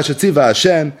komalacha ashetziva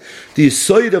Hashem. The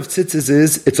yisoid of tzitzis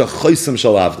is, it's a choisam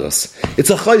shel avdos. It's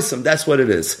a choisam, that's what it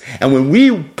is. And when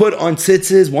we put on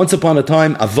tzitzis, once upon a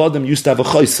time, avodim used to have a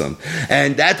choisam.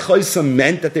 And that choisam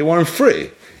meant that they weren't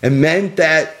free. It meant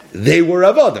that they were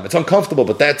avodim. It's uncomfortable,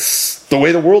 but that's the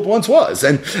way the world once was.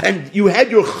 And you had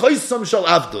your choisam shel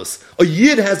avdos. A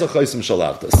yid has a choisam shel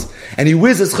avdos. And he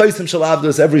wears his choisam shel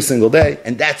avdos every single day,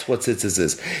 and that's what tzitzis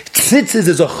is. Tzitzis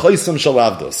is a choisam shel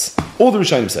avdos. All the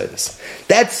Rishonim say this.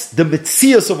 That's the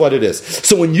mitzias of what it is.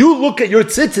 So when you look at your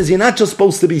tzitzis, you're not just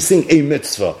supposed to be seeing a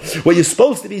mitzvah. What you're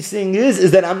supposed to be seeing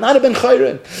is that I'm not a ben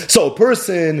chayrin. So a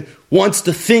person wants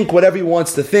to think whatever he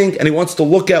wants to think, and he wants to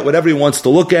look at whatever he wants to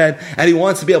look at, and he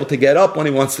wants to be able to get up when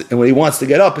he wants to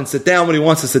get up, and sit down when he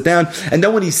wants to sit down. And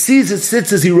then when he sees his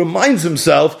tzitzis, he reminds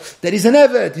himself that he's an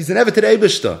Eved. He's an Eved to the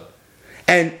Eibishter.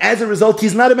 And as a result,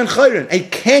 he's not a Ben Chayrin. And he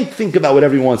can't think about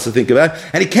whatever he wants to think about.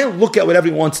 And he can't look at whatever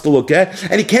he wants to look at.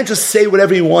 And he can't just say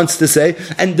whatever he wants to say.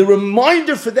 And the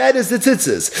reminder for that is the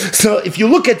tzitzis. So if you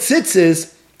look at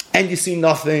tzitzis and you see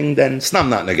nothing, then snam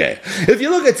not negay. If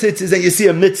you look at tzitzis and you see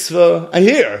a mitzvah, I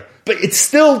hear, but it's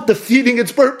still defeating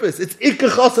its purpose. It's ikka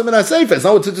chasam and aseifa. It's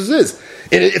not what tzitzis is.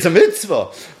 It's a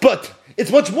mitzvah. But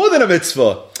it's much more than a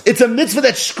mitzvah. It's a mitzvah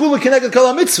that's shkula keneged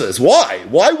kol mitzvahs. Why?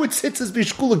 Why would tzitzis be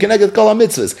shkula keneged kol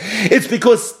mitzvahs? It's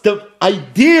because the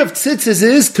idea of tzitzis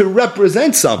is to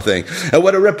represent something. And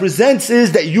what it represents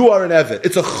is that you are an Eved.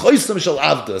 It's a choisam shel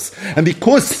avdos. And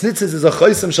because tzitzis is a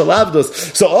choisam shel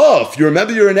avdos, so if you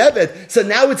remember you're an Eved, so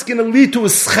now it's going to lead to a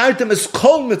schartem es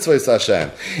kol mitzvahs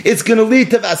Hashem. It's going to lead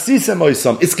to vasisem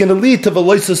oisam. It's going to lead to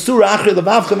veloisa surah achri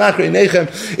levavchem achri nechem.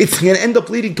 It's going to end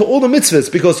up leading to all the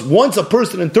mitzvahs, because once a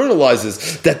person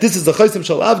internalizes that this is the choisam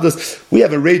shel avdos, we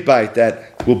have a raid bite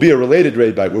that will be a related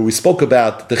raid bite where we spoke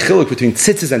about the chiluk between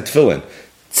tzitzis and tefillin.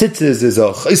 Tzitzis is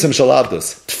a choisam shel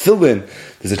avdos. Tefillin,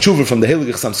 there's a tshuva from the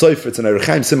Heilig Chassam Sofer. It's an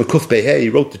Erechaim Simon Kuf Behei. He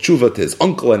wrote the tshuva to his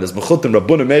uncle and his mechutim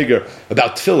Rabbuna Meger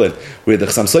about tefillin, where the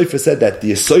Chassam Sofer said that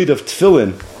the yisoid of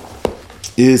tefillin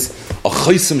is a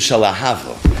choisam shel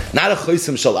ahava. Not a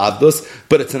choisam shel avdos,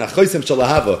 but it's an a choisam shel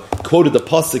ahava. Quoted the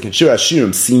pasuk in Shir Hashirim,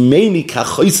 Simeni ka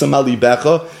choisam al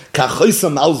libecha, ka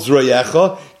choisam al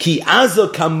zroyecha, ki azo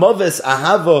kamoves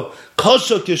ahava,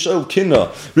 kosho kishol kina,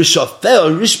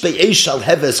 rishafel rishbei eshal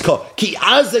heves ka, ki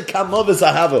azo kamoves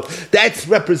ahava. That's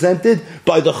represented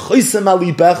by the choisam al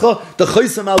libecha, the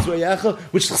choisam al zroyecha,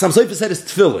 which some Sofer said is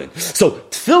tefillin. So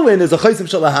tefillin is a choisam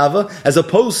shel ahava, as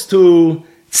opposed to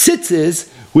tzitzis,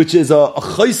 which is a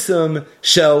choisam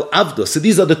shel avdos. So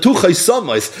these are the two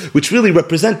choisamais which really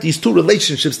represent these two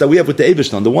relationships that we have with the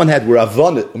Eibishter. On the one hand, we're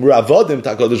avodim to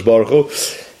HaKadosh Baruch Hu,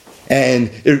 and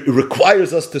it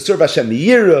requires us to serve Hashem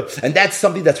Miyira, and that's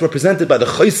something that's represented by the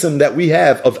choisam that we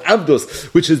have of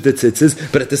avdos, which is the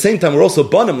tzitzis. But at the same time, we're also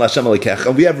banim l'Hashem Elokeichem,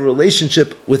 and we have a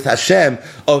relationship with Hashem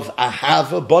of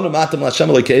ahava, banim atam l'Hashem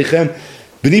Elokeichem,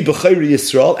 B'ni B'chayri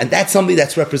Yisrael, and that's something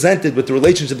that's represented with the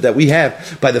relationship that we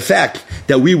have by the fact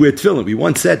that we wear tefillin. We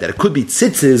once said that it could be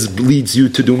tzitzis leads you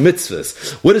to do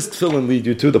mitzvahs. What does tefillin lead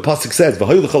you to? The pasuk says, it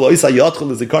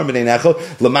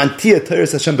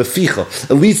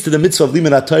leads to the mitzvah of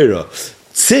liman HaTorah.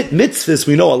 Mitzvahs,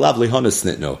 we know, alav lehanas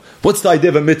nitno. What's the idea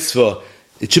of a mitzvah?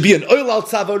 It should be an oil al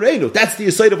tzavarenu. That's the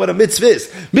aside of what a mitzvah is.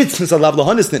 Mitzvahs alav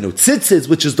lahanis nitnu. Tzitzis,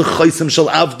 which is the choisam shel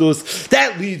avdus,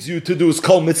 that leads you to do is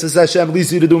kol mitzvahs Hashem,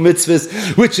 leads you to do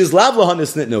mitzvahs, which is lav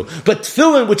lahanis nitnu. But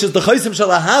tefillin, which is the choisam shel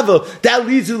ahava, that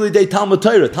leads you to the Talmud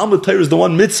Torah. Talmud Torah is the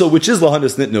one mitzvah which is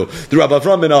lahanis nitnu. The Rabbi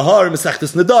Avram in Ahar,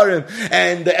 Mesachtes Nedarim,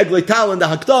 and the Eglei Tal and the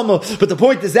Hakdama. But the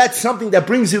point is that's something that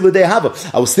brings you to the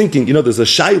ahava. I was thinking, there's a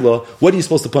shaila. What are you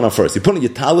supposed to put on first? You put on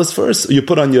your talis first, or you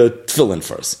put on your tefillin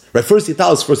first. Right? First you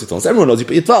talis, first you tefillin. So everyone knows you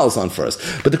put your talis on first.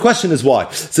 But the question is why?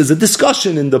 So there's a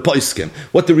discussion in the Poskim.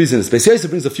 What the reason is? Beis Yosef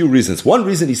brings a few reasons. One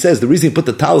reason he says the reason he put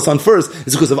the talis on first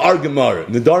is because of our Gemara,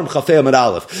 Nedarim Chafei Amud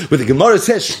Aleph, where the Gemara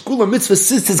says Shkula mitzvah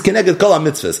sisters keneged kol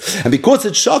mitzvahs, and because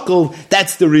it's shakel,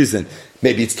 that's the reason.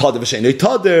 Maybe it's tader v'shein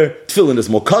tader. Tefillin is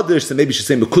more kaddish, so maybe you should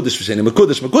say mekudesh v'shein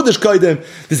mekudesh kaidem.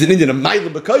 There's an Indian of ma'ila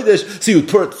b'kaidesh, so you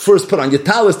first put on your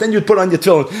talis, then you put on your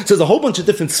tefillin. So there's a whole bunch of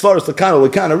different svaras,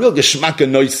 lakana, real geshmaka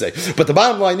noise. But the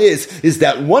bottom line is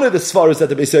that one of the svaras that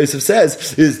the Beis Yosef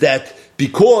says is that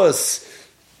because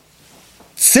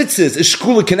tzitzis is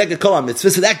shkula connected kol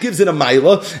mitzvah, so that gives it a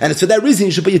maila, and it's for that reason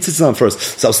you should put your tzitzis on first.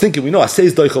 So I was thinking, we know asay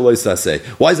is doichel lois asay.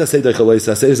 Why is asay doichel lois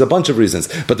asay? There's a bunch of reasons,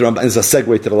 but the Ramban is a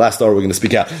segue to the last hour we're going to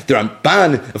speak out. The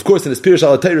Ramban, of course, in his Pirush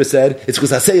Al Torah said it's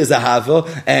because asay is a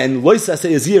hava and lois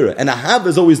asay is yira, and a hava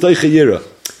is always doichel yira.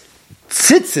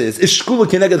 Tzitzis is shkula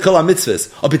keneged kol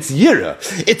mitzvahs. Of its yira,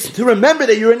 it's to remember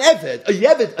that you're an eved.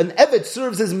 An eved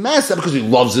serves his master because he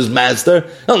loves his master.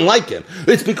 Doesn't like him.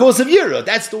 It's because of yira.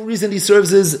 That's the reason he serves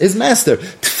his master.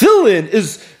 Tefillin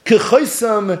is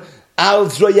kechoisam al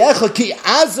zroyecha ki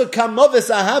aza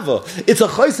kamoves ahava. It's a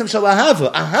choisam shel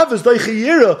ahava. Ahava is doiche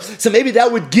yira. So maybe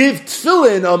that would give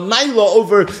tefillin a maila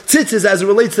over tzitzis as it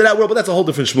relates to that world. But that's a whole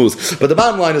different shmooze. But the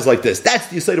bottom line is like this. That's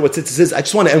the aside of what tzitzis is. I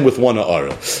just want to end with one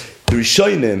ara. The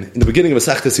Rishonim, in the beginning of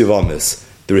Masechtas Yevamos,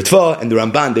 the Ritva and the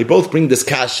Ramban, they both bring this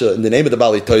kasha in the name of the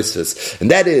Baalei Tosfos,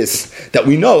 and that is that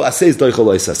we know asay is doichel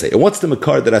lois asay. And what's the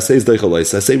makar that asay is doichel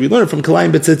lois asay? We learn from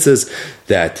Kalayim B'tzitzis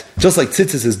that just like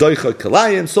tzitzis is doichel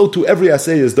Kalayim, so too every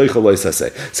asay is doichel lois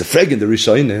asay. So frag in the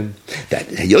Rishonim that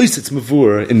Yositz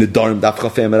Mavur in the Darm Daf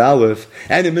Chafei Amud Aleph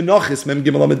and in Menachos Mem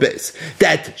Gimel Amud Beis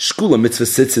that shkula mitzvah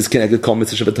tzitzis connected kol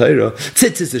mitzvah Shabbat Torah,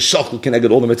 tzitzis is shakul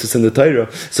connected all the mitzvahs in the Torah.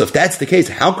 So if that's the case,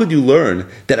 how could you learn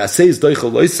that asay is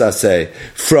doichel lois asay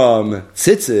from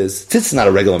tzitzis? Tzitzis is not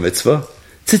a regular mitzvah.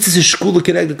 Tzitzis is shkula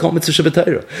connected kol mitzvah Shabbat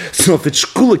Torah. So if it's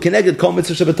shkula connected kol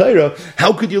mitzvah Shabbat Torah,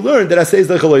 how could you learn that asay is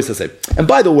doichel lois asay? And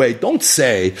by the way, don't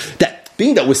say that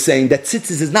being that we're saying that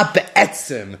tzitzis is not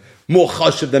be'etzim more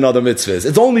chashiv than other mitzvahs.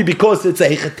 It's only because it's a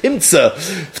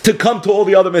hechatimtza to come to all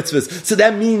the other mitzvahs. So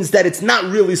that means that it's not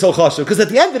really so chashiv. Because at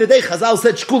the end of the day, Chazal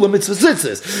said shkula mitzvah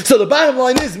tzitzis. So the bottom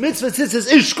line is mitzvah tzitzis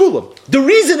is shkula. The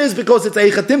reason is because it's a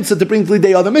hechatimtza to bring to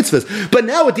the other mitzvahs. But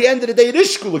now at the end of the day, it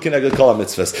is shkula keneged kol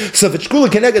mitzvahs. So if it's shkula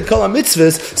keneged kol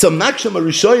mitzvahs, so Maksham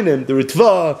Rishonim, the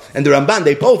Ritva and the Ramban,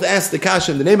 they both ask the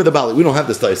kasha in the name of the Baalei. We don't have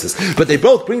this Tosfos, but they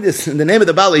both bring this in the name of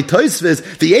the Baalei Tosfos.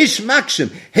 V'yesh Maksham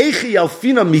heichi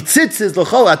alfina mitzvah. Tzitzis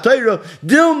l'chol ha'Torah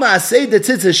dilma asay the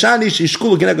tzitzis shani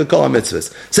shishkulu keneged kol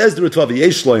mitzvahs. Says the Ritva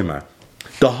v'yesh loymar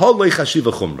the haloi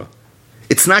chashiva chumra.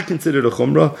 It's not considered a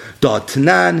chumra. The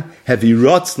Tanan have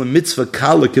irotz l'mitzvah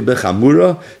kala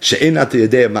kebechamura she'enat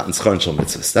yedei matan schar shel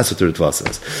mitzvahs. That's what the Ritva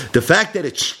says. The fact that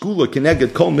it's shkula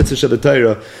keneged kol mitzvah Shabbat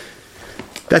Torah,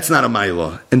 that's not a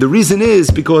ma'ila, and the reason is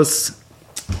because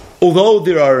although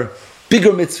there are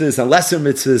bigger mitzvahs and lesser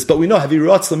mitzvahs, but we know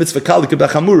havirotz mitzvah kal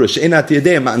kebachamura she'enat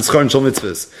yedei matan schar shel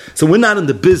mitzvahs. So we're not in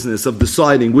the business of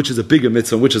deciding which is a bigger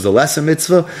mitzvah and which is a lesser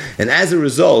mitzvah, and as a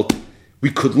result, we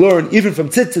could learn even from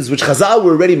tzitzis, which Chazal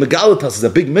were already megalatas as a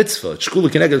big mitzvah, shkula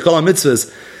keneged kol mitzvahs,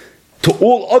 to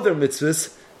all other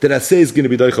mitzvahs that asay is going to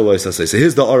be doichel lois asay. So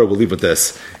here's the aura we'll leave with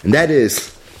this, and that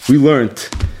is we learned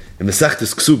in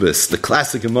Masechtas Ksubis, the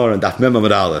classic Gemara and Daf Mem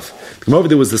Amud Aleph. The Gemara over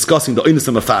there was discussing the oinus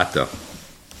mafata.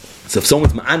 So if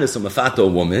someone's ma'anis or mafata a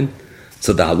woman,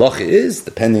 so the halacha is,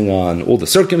 depending on all the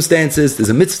circumstances, there's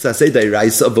a mitzvah say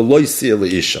da'iraisa of v'lo yisir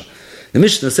le'isha. The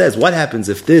Mishnah says, what happens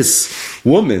if this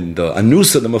woman, the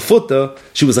anusa, the mafuta,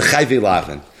 she was a chayvei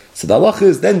lavin? So the halacha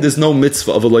is, then there's no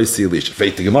mitzvah of v'lo yisir le'isha.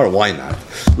 Faith the Gemara, why not?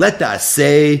 Let that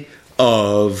say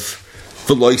of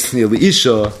v'lo yisir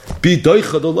le'isha be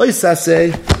doicha the lo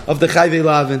yisaseh of the chayvei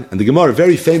lavin. And the Gemara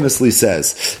very famously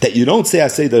says that you don't say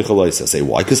asay doicha lo yisaseh.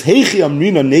 Why? Because heichi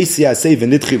amrina nesi asay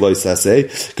v'nitchi lo yisaseh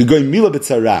k'goy mila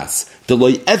b'tzaras the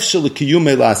lo yefshel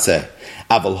kiyumei la'aseh.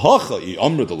 The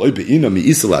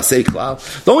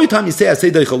only time you say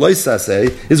asay doicha lo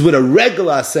yisaseh is with a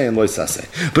regular asay and lo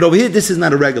yisaseh. But over here, this is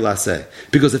not a regular asay.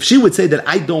 Because if she would say that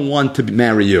I don't want to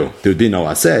marry you, there would be no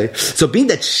asay. So being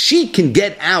that she can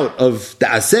get out of the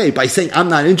asay by saying I'm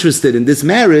not interested in this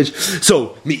marriage,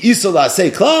 so mi isol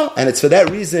asay klal, and it's for that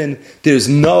reason there's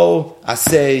no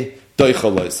asay doicha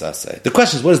lo yisaseh. The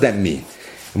question is, what does that mean?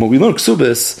 And when we learn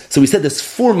Ksubis, so we said there's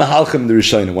 4 mahalchim in the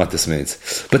Rishonim what this means.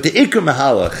 But the Iker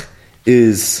mahalach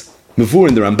is Mavur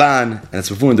in the Ramban, and it's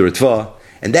Mavur in the Ritva,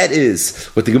 and that is,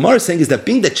 what the Gemara is saying is that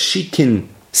being that she can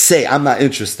say, I'm not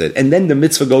interested, and then the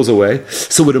mitzvah goes away.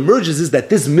 So what emerges is that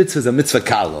this mitzvah is a mitzvah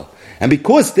kala. And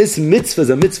because this mitzvah is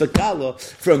a mitzvah kala,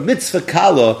 for a mitzvah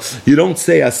kala, you don't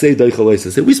say, asay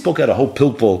daichaloisa. We spoke out a whole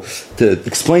pilpul to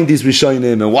explain these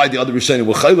Rishonim and why the other Rishonim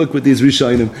were chaylik with these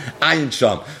Rishonim, ayin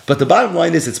sham. But the bottom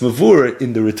line is, it's mavur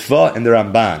in the Ritva and the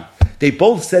Ramban. They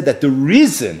both said that the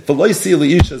reason for loisi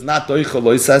leisha is not doicha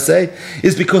loisase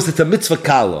is because it's a mitzvah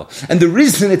kala, and the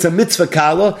reason it's a mitzvah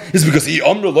kala is because he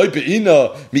amra loy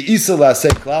beina mi isa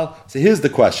laaseh klal. So here's the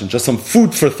question, just some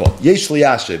food for thought. Yesh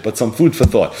liyashe, but some food for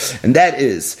thought, and that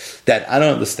is that I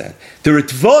don't understand. The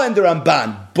Ritva and the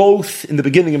Ramban, both in the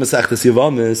beginning of Masechtas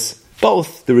Yevamos,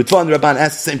 both the Ritva and the Ramban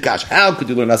ask the same kash. How could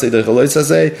you learn asay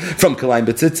deichaloisasay from kalayim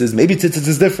betzitzis? Maybe tzitzis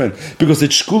is different because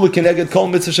it's shkula keneged kol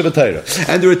mitzvah shevatayra.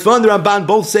 And the Ritva and the Ramban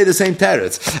both say the same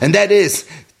teretz, and that is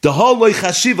the haloi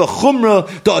chashiva chumra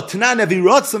the atnan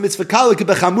avirotza mitzvah kala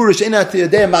kebechamura she'enat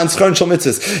yadei man schon shel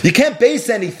mitzvahs. You can't base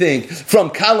anything from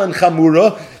kala and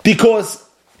chamura because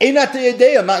this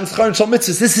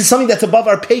is something that's above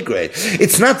our pay grade.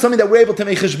 It's not something that we're able to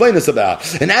make cheshbonos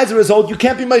about. And as a result, you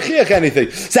can't be meichiach anything.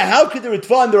 So how could the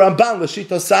Ritva and the Ramban,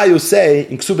 Lashita Sayu, say,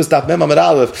 in Ksubas Daf Mem Amud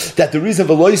Aleph, that the reason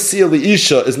for loisi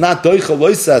leisha is not doicha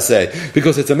loisaseh,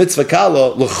 because it's a mitzvah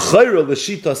kala, l'chayra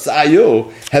Lashita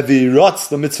Sayu, heavy rots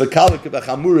the mitzvah kala,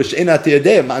 k'bachamurish, enat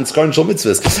yadeh, man skarn shal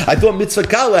mitzvahs. I thought mitzvah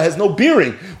kala has no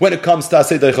bearing when it comes to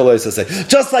asay doicha loisaseh.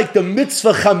 Just like the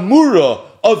mitzvah chamura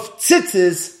of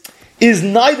tzitzis is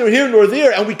neither here nor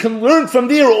there, and we can learn from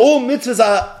there all mitzvahs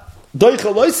are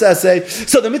doicha loisaseh.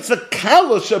 So the mitzvah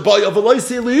kala shabai of a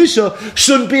loisi leisha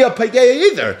shouldn't be a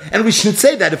pagaya either, and we should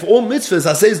say that if all mitzvahs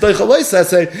are says doicha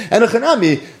loisaseh and a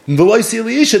chanami the loisi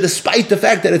leisha, despite the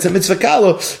fact that it's a mitzvah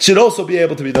kala, should also be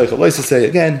able to be doicha loisaseh.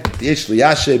 Again, the yesh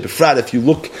liyashe befrat. If you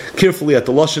look carefully at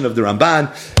the lashon of the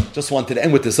Ramban, just wanted to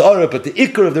end with this aura, but the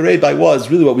ikar of the rabbi was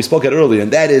really what we spoke at earlier,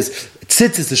 and that is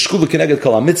tzitzis the shkula keneged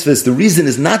kol mitzvahs. The reason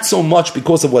is not so much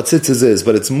because of what tzitzis is,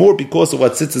 but it's more because of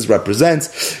what tzitzis represents.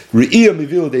 Re'iyah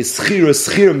mivil de schira,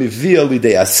 schira mivil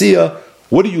lidei asiyah.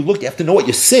 What do you look? You have to know what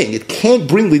you're saying. It can't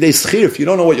bring lidei schir if you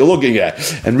don't know what you're looking at.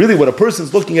 And really, what a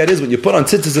person's looking at is when you put on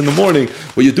tzitzis in the morning,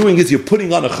 what you're doing is you're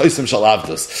putting on a chaysim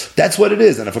shalavdas. That's what it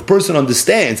is. And if a person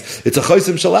understands it's a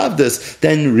chaysim shalavdas,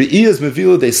 then re'iyah is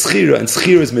mevila de schira and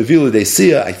schira is mevila de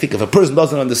siyah. I think if a person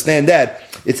doesn't understand that,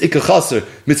 it's ikar chaser,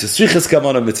 mitzvah tzrichas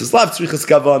kavana, mitzvah lav tzrichas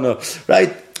kavana,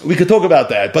 right? We could talk about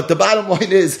that, but the bottom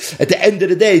line is, at the end of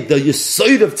the day, the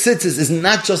yesod of tzitzis is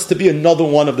not just to be another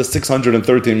one of the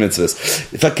 613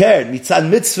 mitzvahs. If I care, mitzad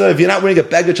mitzvah, if you're not wearing a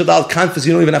beged shadal kanfas,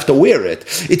 you don't even have to wear it.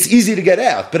 It's easy to get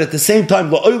out, but at the same time,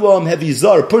 la'olam heavy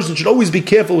zar, a person should always be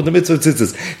careful with the mitzvah of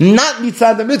tzitzis. Not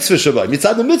mitzad the mitzvah shabbat.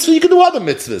 Mitzad the mitzvah, you can do other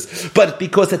mitzvahs. But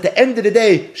because at the end of the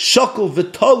day, shakul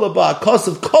v'tola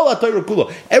ba'akasav kol ha'torah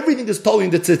kula, everything is totally in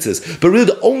the tzitzis. But really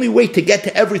the only way to get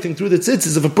to everything through the tzitzis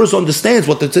is if a person understands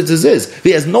what the tzitzis is. If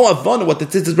he has no avana what the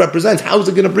tzitzis represents, how is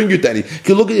it going to bring you to any? You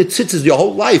can look at your tzitzis your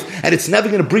whole life, and it's never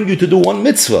going to bring you to do one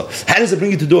mitzvah. How does it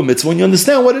bring you to do a mitzvah when you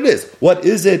understand what it is? What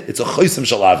is it? It's a chaysim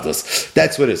shalavdas.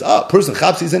 That's what it is. A person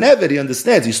chaps, he's an eved, he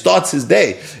understands. He starts his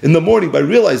day in the morning by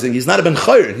realizing he's not a ben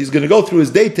chayrin. He's going to go through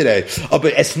his day today.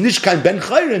 But es nishkan ben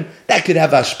chayrin, that could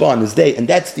have ashpa on his day, and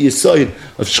that's the yesod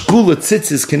of shkula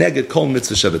tzitzis keneged kol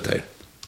mitzvah shevatayr.